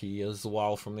MP as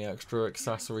well from the extra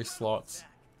accessory slots.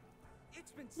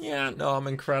 Yeah, no, I'm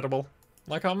incredible.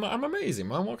 Like, I'm amazing,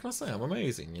 man. What can I say? I'm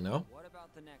amazing, you know? What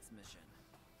about the next mission?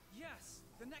 Yes,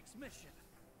 the next mission.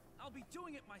 I'll be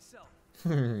doing it myself.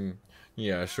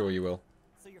 Yeah, sure you will.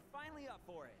 So you're finally up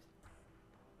for it.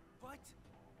 But,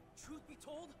 truth be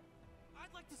told,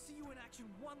 I'd like to see you in action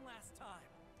one last time.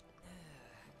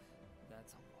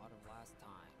 That's a lot of last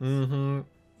time.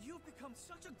 You've become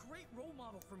such a great role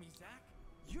model for me, Zach.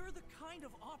 You're the kind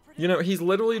of operative... You know, he's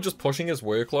literally just pushing his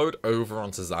workload over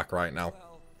onto Zach right now.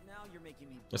 Well, now you're making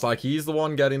me... It's like he's the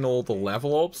one getting all the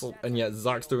level ups, and yet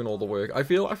Zach's doing all the work. I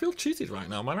feel cheated right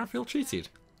now, man. I feel cheated.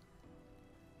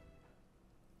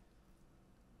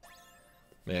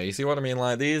 Yeah, you see what I mean?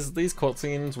 Like, these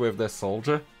cutscenes with this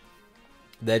soldier,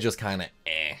 they're just kind of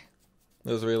eh.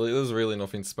 There's really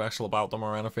nothing special about them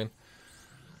or anything.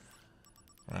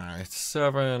 Alright,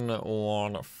 7,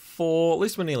 1, 4. At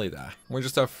least we're nearly there. We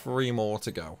just have 3 more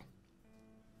to go.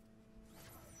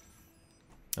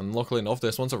 And luckily enough,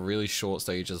 this one's a really short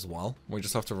stage as well. We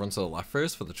just have to run to the left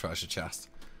first for the treasure chest.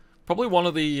 Probably one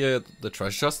of the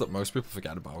treasure chests that most people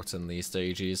forget about in these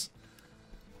stages.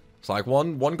 It's like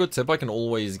one good tip I can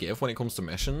always give when it comes to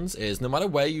missions is no matter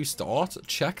where you start,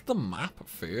 check the map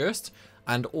first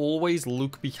and always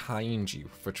look behind you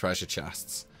for treasure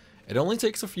chests. It only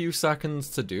takes a few seconds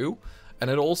to do, and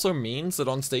it also means that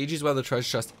on stages where the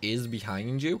treasure chest is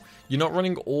behind you, you're not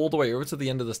running all the way over to the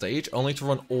end of the stage, only to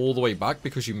run all the way back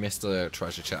because you missed a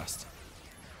treasure chest.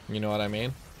 You know what I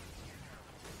mean?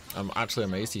 I'm actually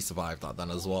amazed he survived that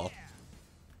then as well.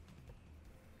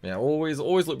 Yeah, always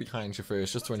look behind you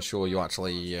first, just to ensure you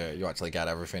actually get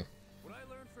everything. What I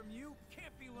learned from you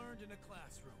can't be learned in a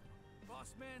classroom.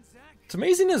 Boss man Zach, It's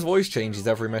amazing his voice changes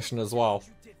every mission as well.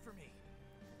 you did for me.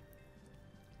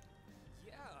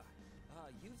 Yeah,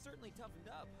 you've certainly toughened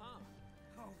up, huh?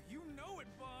 Oh, you know it,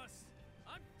 boss.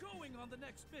 I'm going on the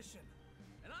next mission,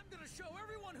 and I'm gonna show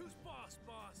everyone who's boss.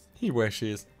 He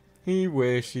wishes. He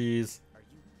wishes. Are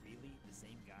you really the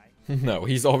same guy? No,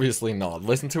 he's obviously not.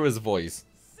 Listen to his voice.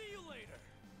 See you later.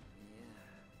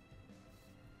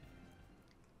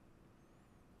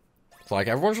 It's like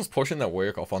everyone's just pushing their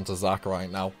work off onto Zach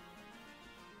right now.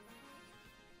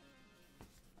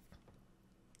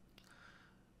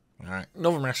 Alright,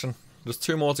 another mission. Just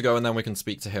 2 more to go and then we can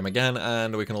speak to him again,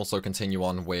 and we can also continue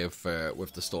on with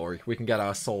the story. We can get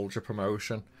our soldier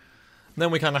promotion. And then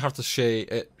we kind of have to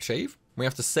shave? We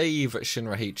have to save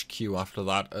Shinra HQ after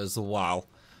that as well.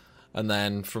 And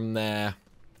then from there,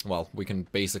 well, we can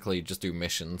basically just do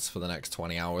missions for the next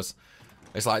 20 hours.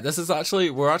 It's like,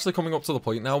 we're actually coming up to the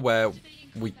point now where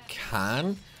we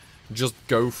can just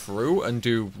go through and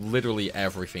do literally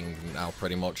everything now,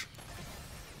 pretty much.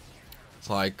 It's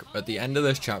like, at the end of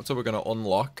this chapter, we're going to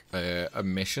unlock a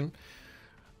mission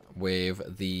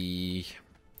with the...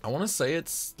 I want to say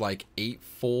it's like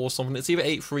 8-4 something. It's either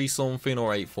 8-3 something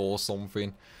or 8-4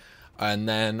 something. And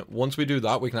then once we do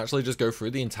that, we can actually just go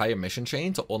through the entire mission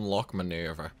chain to unlock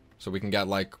Minerva. So we can get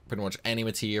like pretty much any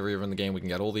materia in the game. We can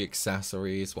get all the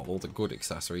accessories, well, all the good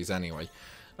accessories anyway.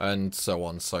 And so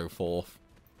on and so forth.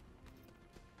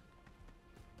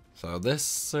 So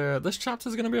this chapter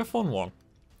is going to be a fun one.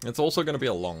 It's also going to be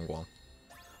a long one.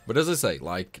 But as I say,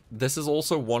 like, this is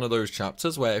also one of those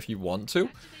chapters where if you want to,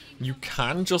 you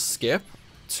can just skip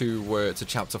to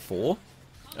chapter 4.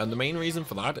 And the main reason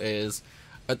for that is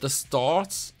at the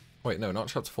start... Wait, no, not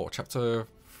chapter 4.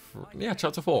 Yeah,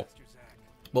 chapter 4.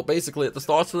 But basically, at the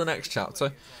start of the next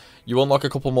chapter, you unlock a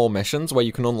couple more missions where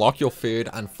you can unlock your 3rd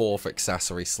and 4th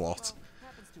accessory slot.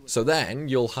 So then,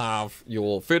 you'll have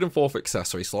your 3rd and 4th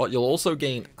accessory slot. You'll also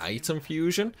gain item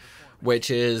fusion, which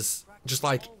is just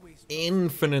like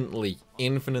infinitely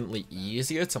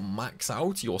easier to max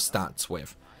out your stats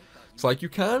with. So like you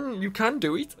can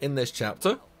do it in this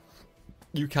chapter.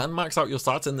 You can max out your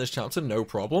stats in this chapter, no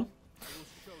problem.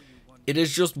 It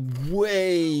is just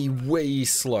way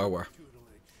slower.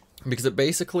 Because it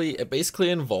basically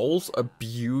involves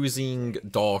abusing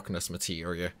darkness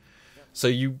materia. So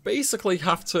you basically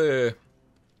have to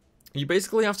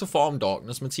farm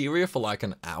darkness materia for like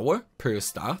an hour per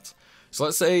stat. So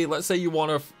let's say you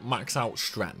want to max out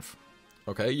strength.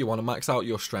 Okay, you want to max out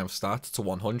your strength stat to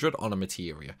 100 on a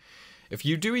materia. If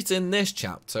you do it in this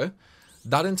chapter,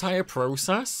 that entire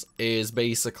process is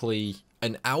basically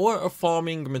an hour of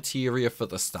farming materia for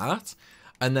the stat,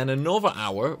 and then another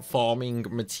hour farming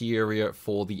materia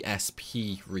for the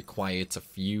SP required to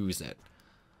fuse it.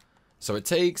 So it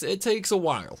takes a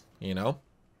while, you know.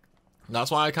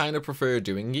 That's why I kind of prefer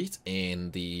doing it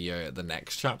in the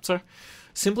next chapter.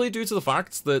 Simply due to the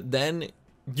fact that then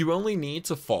you only need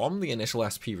to farm the initial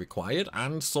SP required,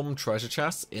 and some treasure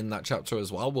chests in that chapter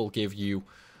as well will give you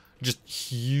just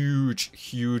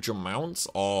huge amounts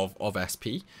of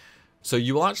SP. So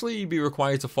you will actually be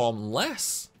required to farm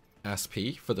less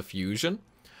SP for the fusion,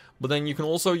 but then you can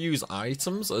also use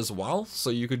items as well. So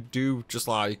you could do just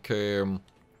like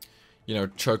you know,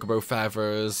 chocobo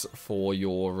feathers for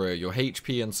your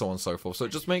HP and so on and so forth. So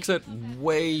it just makes it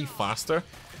way faster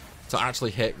to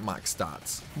actually hit max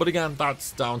stats. But again,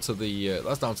 that's down to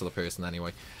the person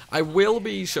anyway. I will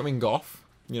be showing off,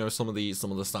 you know, some of the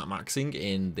stat maxing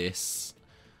in this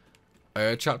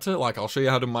chapter. Like, I'll show you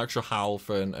how to max your health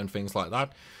and things like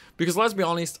that. Because let's be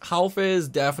honest, health is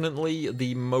definitely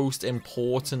the most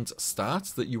important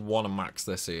stat that you want to max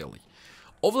this early.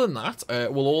 Other than that,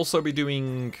 we'll also be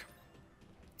doing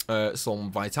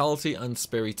some vitality and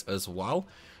spirit as well,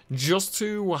 just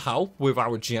to help with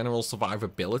our general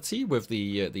survivability with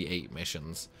the 8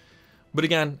 missions. But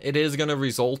again, it is going to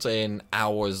result in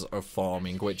hours of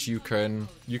farming, which you can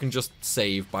just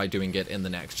save by doing it in the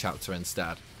next chapter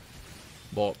instead.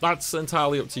 But that's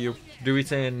entirely up to you. Do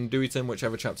it in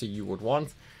whichever chapter you would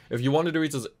want. If you want to do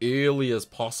it as early as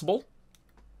possible,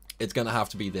 it's going to have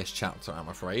to be this chapter, I'm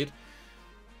afraid.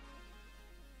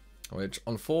 Which,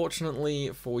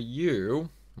 unfortunately for you,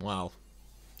 well,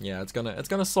 yeah, it's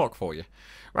gonna suck for you.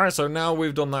 Right, so now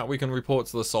we've done that, we can report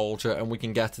to the soldier and we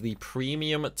can get the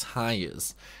premium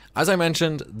tires. As I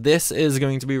mentioned, this is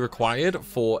going to be required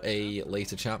for a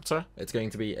later chapter. It's going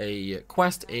to be a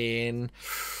quest in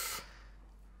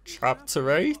chapter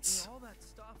 8?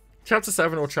 Chapter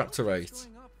 7 or chapter 8?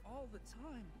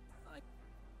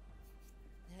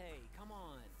 Hey, come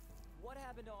on. What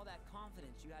happened to all that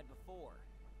confidence you had before?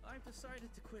 I've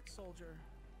decided to quit, soldier,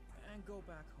 and go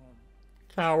back home.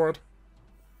 Coward.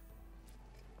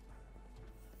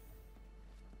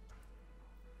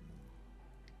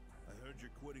 I heard you're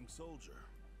quitting, soldier.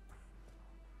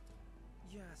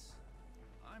 Yes,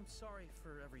 I'm sorry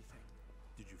for everything.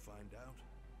 Did you find out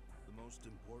the most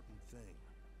important thing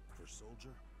for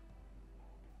soldier?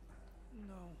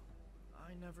 No,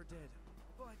 I never did.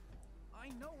 But I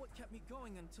know what kept me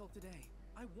going until today.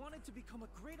 I wanted to become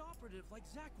a great operative like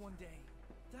Zack one day.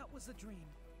 That was the dream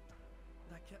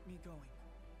that kept me going.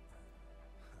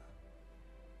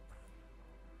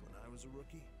 When I was a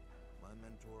rookie, my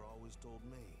mentor always told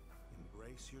me,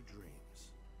 embrace your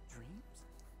dreams. Dreams?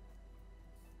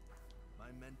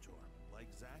 My mentor, like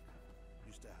Zack,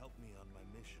 used to help me on my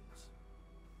missions.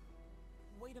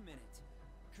 Wait a minute.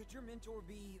 Could your mentor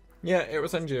be... Yeah, it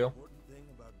was NGL. The important thing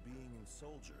about being in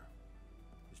soldier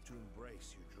is to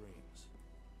embrace your dreams.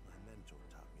 My mentor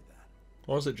taught me that.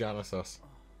 Or was it Genesis?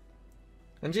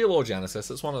 NGL or Genesis,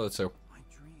 it's one of the two. My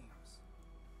dreams.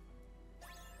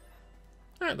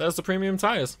 Alright, there's the premium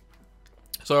tires.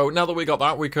 So now that we got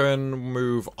that, we can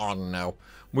move on now.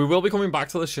 We will be coming back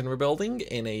to the Shinra building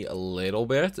in a little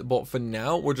bit, but for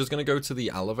now, we're just going to go to the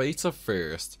elevator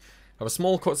first. Have a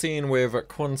small cutscene with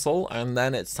Quinzel, and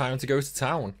then it's time to go to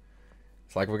town.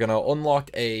 It's like we're going to unlock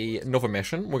another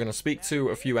mission. We're going to speak to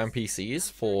a few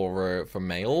NPCs for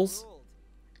males.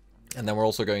 And then we're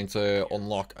also going to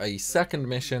unlock a second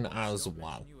mission as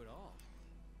well.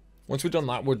 Once we've done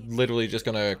that, we're literally just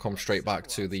going to come straight back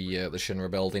to the Shinra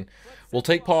building. We'll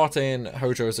take part in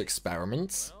Hojo's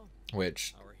experiments,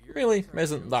 which really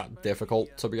isn't that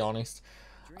difficult, to be honest.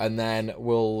 And then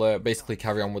we'll basically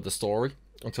carry on with the story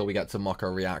until we get to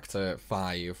Mako Reactor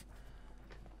 5.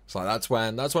 So that's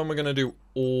when we're going to do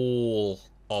all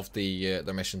of the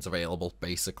missions available,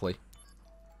 basically.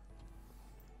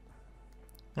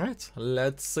 Alright,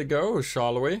 let's go,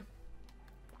 shall we?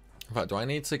 In fact, do I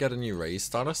need to get a new raise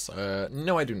status?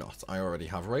 No, I do not. I already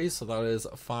have raise, so that is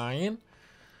fine.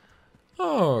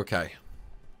 Okay.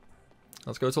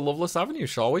 Let's go to Loveless Avenue,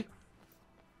 shall we?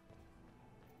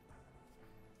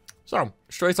 So,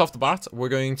 straight off the bat, we're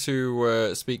going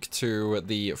to speak to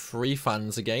the free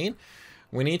fans again.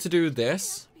 We need to do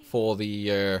this for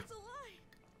the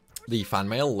fan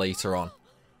mail later on.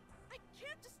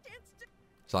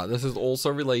 So this is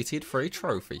also related for a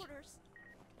trophy.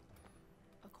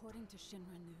 According to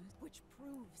Shinra News, which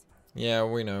proves. Yeah,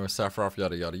 we know, Sephiroth,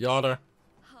 yada yada yada.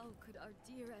 How could our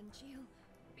dear Angeal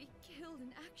be killed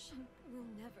in action? We'll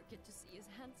never get to see his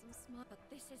handsome smile, but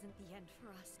this isn't the end for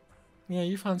us. Yeah,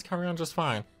 you fans carry on just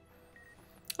fine.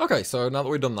 Okay, so now that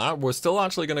we've done that, we're still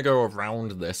actually going to go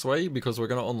around this way because we're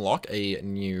going to unlock a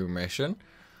new mission.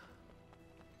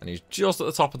 And he's just at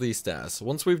the top of these stairs.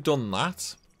 Once we've done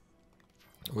that,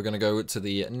 we're going to go to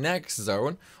the next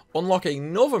zone, unlock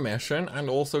another mission, and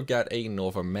also get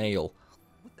another mail.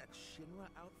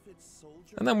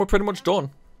 And then we're pretty much done.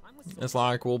 It's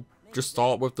like, we'll just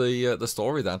start with the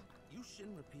story then. You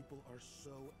Shinra people are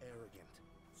so arrogant.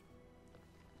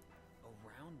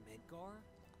 Around Midgar?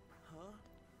 Huh?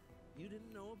 You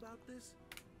didn't know about this?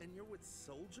 And you're with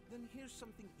Soldier? Then here's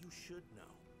something you should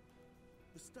know.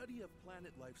 The study of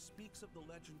planet life speaks of the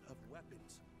legend of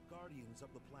weapons, guardians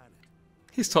of the planet.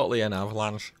 He's totally an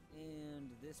avalanche. And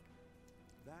this...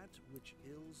 That which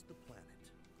ills the planet.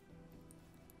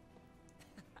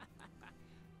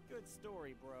 Good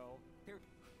story, bro. Here...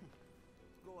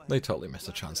 Go ahead. They totally missed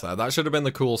a chance there. That should have been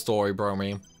the cool story, bro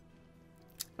meme.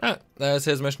 Right, there's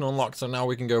his mission unlocked, so now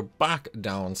we can go back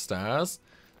downstairs.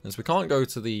 Since we can't go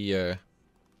to the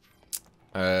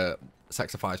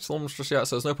Sector 5 slums just yet,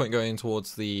 so there's no point going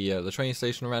towards the train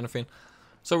station or anything.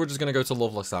 So we're just going to go to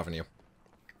Loveless Avenue.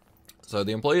 So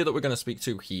the employee that we're going to speak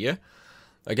to here,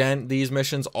 again, these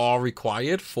missions are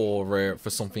required for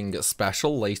something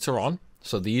special later on.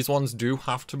 So these ones do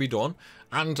have to be done,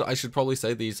 and I should probably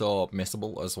say these are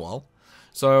missable as well.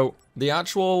 So the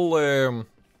actual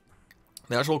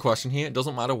question here, it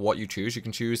doesn't matter what you choose. You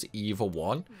can choose either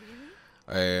one,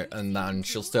 and then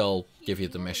she'll still give you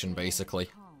the mission basically.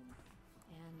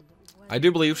 I do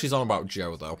believe she's on about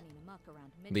Joe though,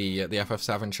 the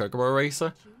FF7 Chocobo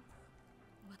racer.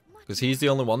 Because he's the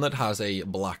only one that has a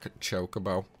black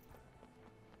chocobo.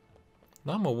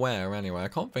 I'm aware anyway, I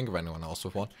can't think of anyone else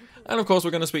with one. And of course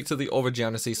we're going to speak to the other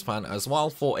Genesis fan as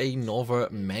well for another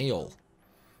mail.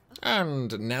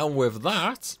 And now with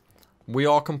that, we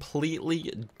are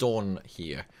completely done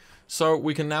here. So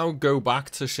we can now go back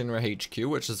to Shinra HQ,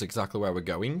 which is exactly where we're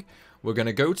going. We're going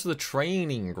to go to the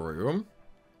training room.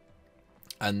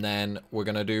 And then we're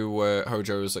going to do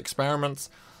Hojo's experiments.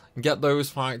 Get those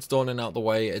fights done and out the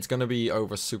way. It's going to be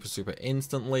over super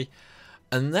instantly.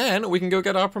 And then we can go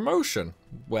get our promotion,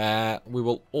 where we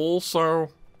will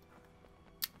also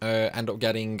end up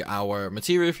getting our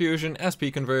Materia Fusion,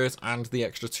 SP Convert, and the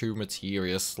extra 2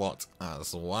 Materia slots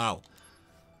as well.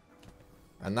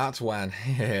 And that's when,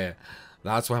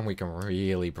 that's when we can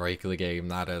really break the game,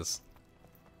 that is.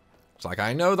 It's like,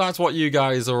 I know that's what you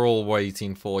guys are all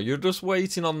waiting for. You're just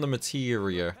waiting on the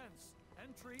Materia.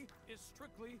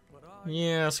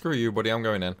 Yeah, screw you, buddy. I'm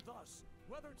going in.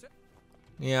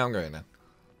 Yeah, I'm going in.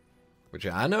 But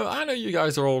yeah, I know you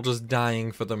guys are all just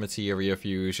dying for the Materia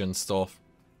Fusion stuff.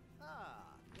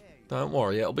 Don't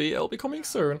worry, it'll be coming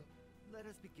soon. Let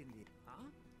us begin the... Huh?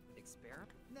 Experiment?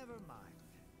 Never mind.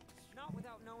 Not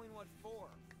without knowing what for.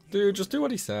 Dude, just do what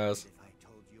he says. If I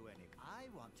told you any, I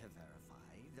want to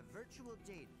verify the virtual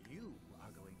date. You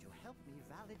are going to help me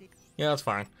validate. Yeah, that's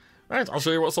fine. Right, I'll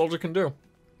show you what Soldier can do.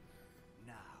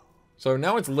 Now, So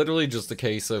now it's literally just a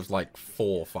case of like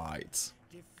 4 fights.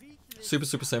 Super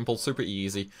simple, super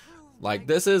easy. Like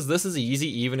this is easy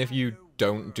even if you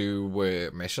don't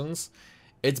do missions.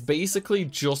 It's basically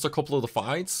just a couple of the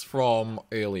fights from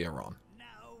earlier on.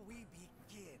 Now we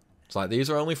begin. It's like, these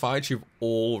are only fights you've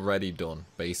already done,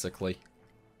 basically.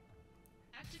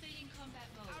 Activating combat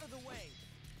Out mode. of the way.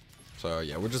 So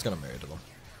yeah, we're just gonna murder them.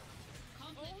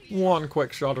 Conflict One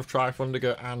quick shot of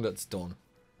Tri-Thundiger and it's done.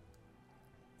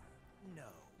 No,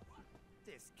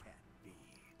 this can't be.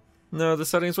 No, the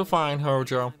settings were fine,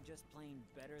 Hojo. I'm just plain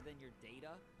better than your data?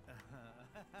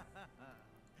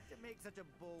 To make such a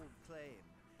bold claim,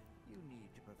 you need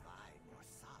to provide more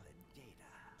solid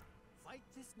data. Fight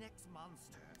this next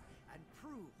monster and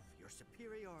prove your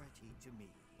superiority to me.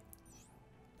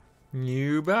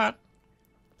 You bet.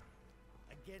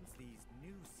 Against these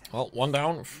new Well, sounds. one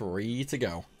down, 3 to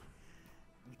go.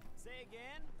 Say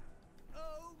again?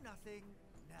 Oh, nothing.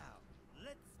 Now,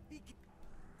 let's begin.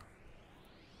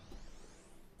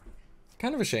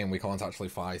 Kind of a shame we can't actually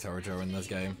fight Hojo in this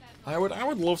game. I would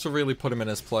love to really put him in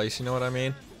his place, you know what I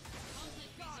mean?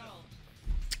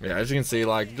 Yeah, as you can see,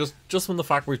 like, just from the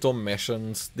fact we've done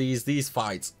missions, these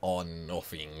fights are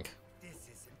nothing. This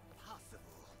is impossible.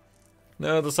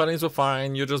 No, the settings were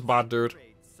fine, you're just bad, dude.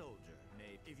 Great soldier,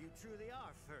 Nate. If you truly are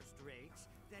first rate,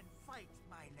 then fight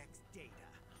my next data.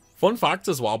 Fun fact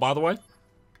as well, by the way.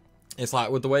 It's like,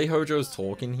 with the way Hojo's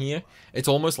talking here, it's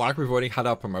almost like we've already had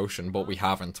our promotion, but we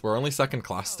haven't. We're only second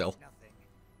class still. Nothing.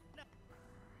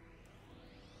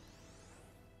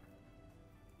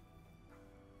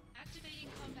 Activating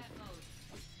combat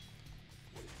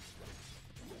mode.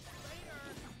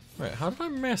 Wait, how did I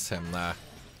miss him there?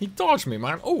 He dodged me,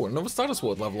 man. Oh, another status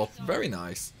word level up. Very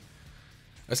nice.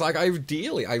 It's like,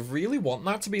 ideally, I really want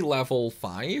that to be level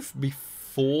 5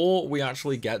 before we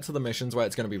actually get to the missions where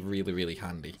it's going to be really, really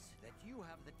handy. That you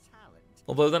have the talent.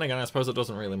 Although then again, I suppose it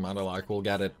doesn't really matter, like, we'll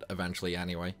get it eventually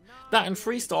anyway. That and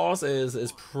 3 stars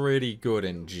is pretty good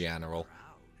in general.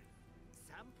 Proud.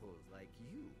 Samples like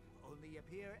you only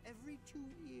appear every 2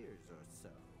 years or so.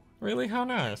 Really? How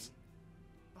nice.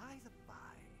 By the by,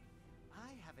 I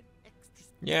have an extra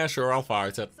Yeah, sure, I'll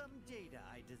fight it. some data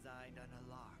I designed on a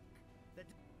lark. That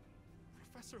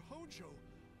Professor Hojo,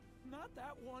 not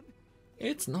that one.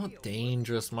 It's not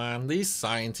dangerous, man. These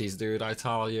scientists, dude, I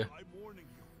tell you. I'm warning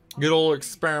you. Good old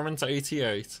Experiment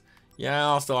 88. Yeah,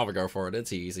 I'll still have a go for it.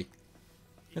 It's easy.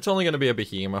 It's only going to be a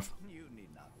behemoth. you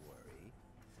need not worry.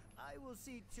 I will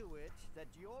see to it that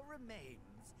your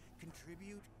remains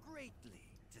contribute greatly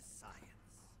to science.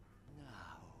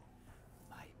 Now,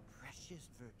 my precious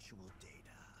virtual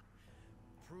data,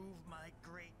 prove my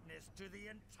greatness to the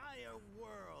entire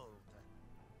world.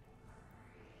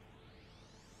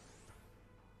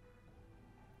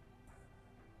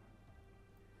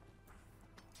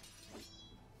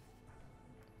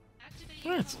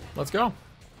 Activating Right, combat let's go.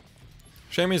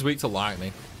 Shame he's weak to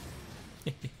lightning.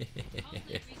 conflict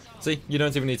resolved. See, you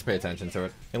don't even need to pay attention to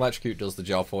it. Electrocute does the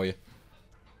job for you.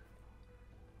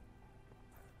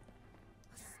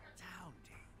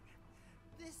 Astounding.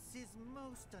 This is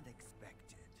most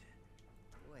unexpected.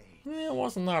 Wait. Yeah, it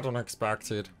wasn't that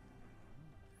unexpected.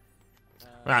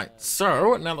 Right,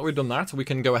 so now that we've done that, we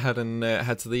can go ahead and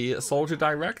head to the Soldier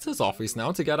Director's office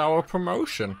now to get our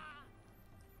promotion.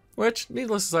 Which,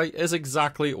 needless to say, is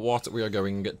exactly what we are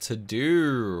going to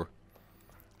do.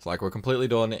 It's like we're completely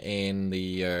done in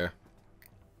the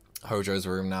Hojo's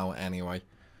room now anyway.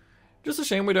 Just a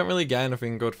shame we don't really get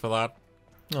anything good for that.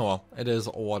 Oh well, it is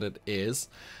what it is.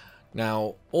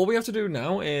 Now, all we have to do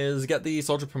now is get the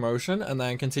Soldier promotion and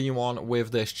then continue on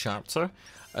with this chapter.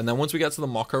 And then once we get to the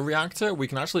Mako reactor, we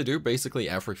can actually do basically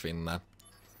everything there.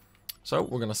 So,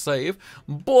 we're going to save.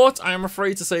 But I am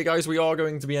afraid to say, guys, we are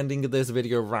going to be ending this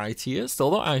video right here. Still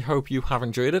though, I hope you have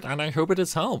enjoyed it and I hope it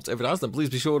has helped. If it has, then please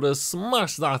be sure to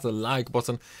smash that like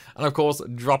button. And of course,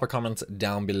 drop a comment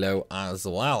down below as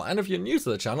well. And if you're new to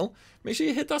the channel, make sure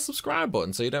you hit that subscribe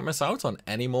button so you don't miss out on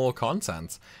any more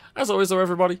content. As always though,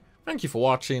 everybody, thank you for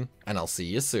watching and I'll see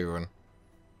you soon.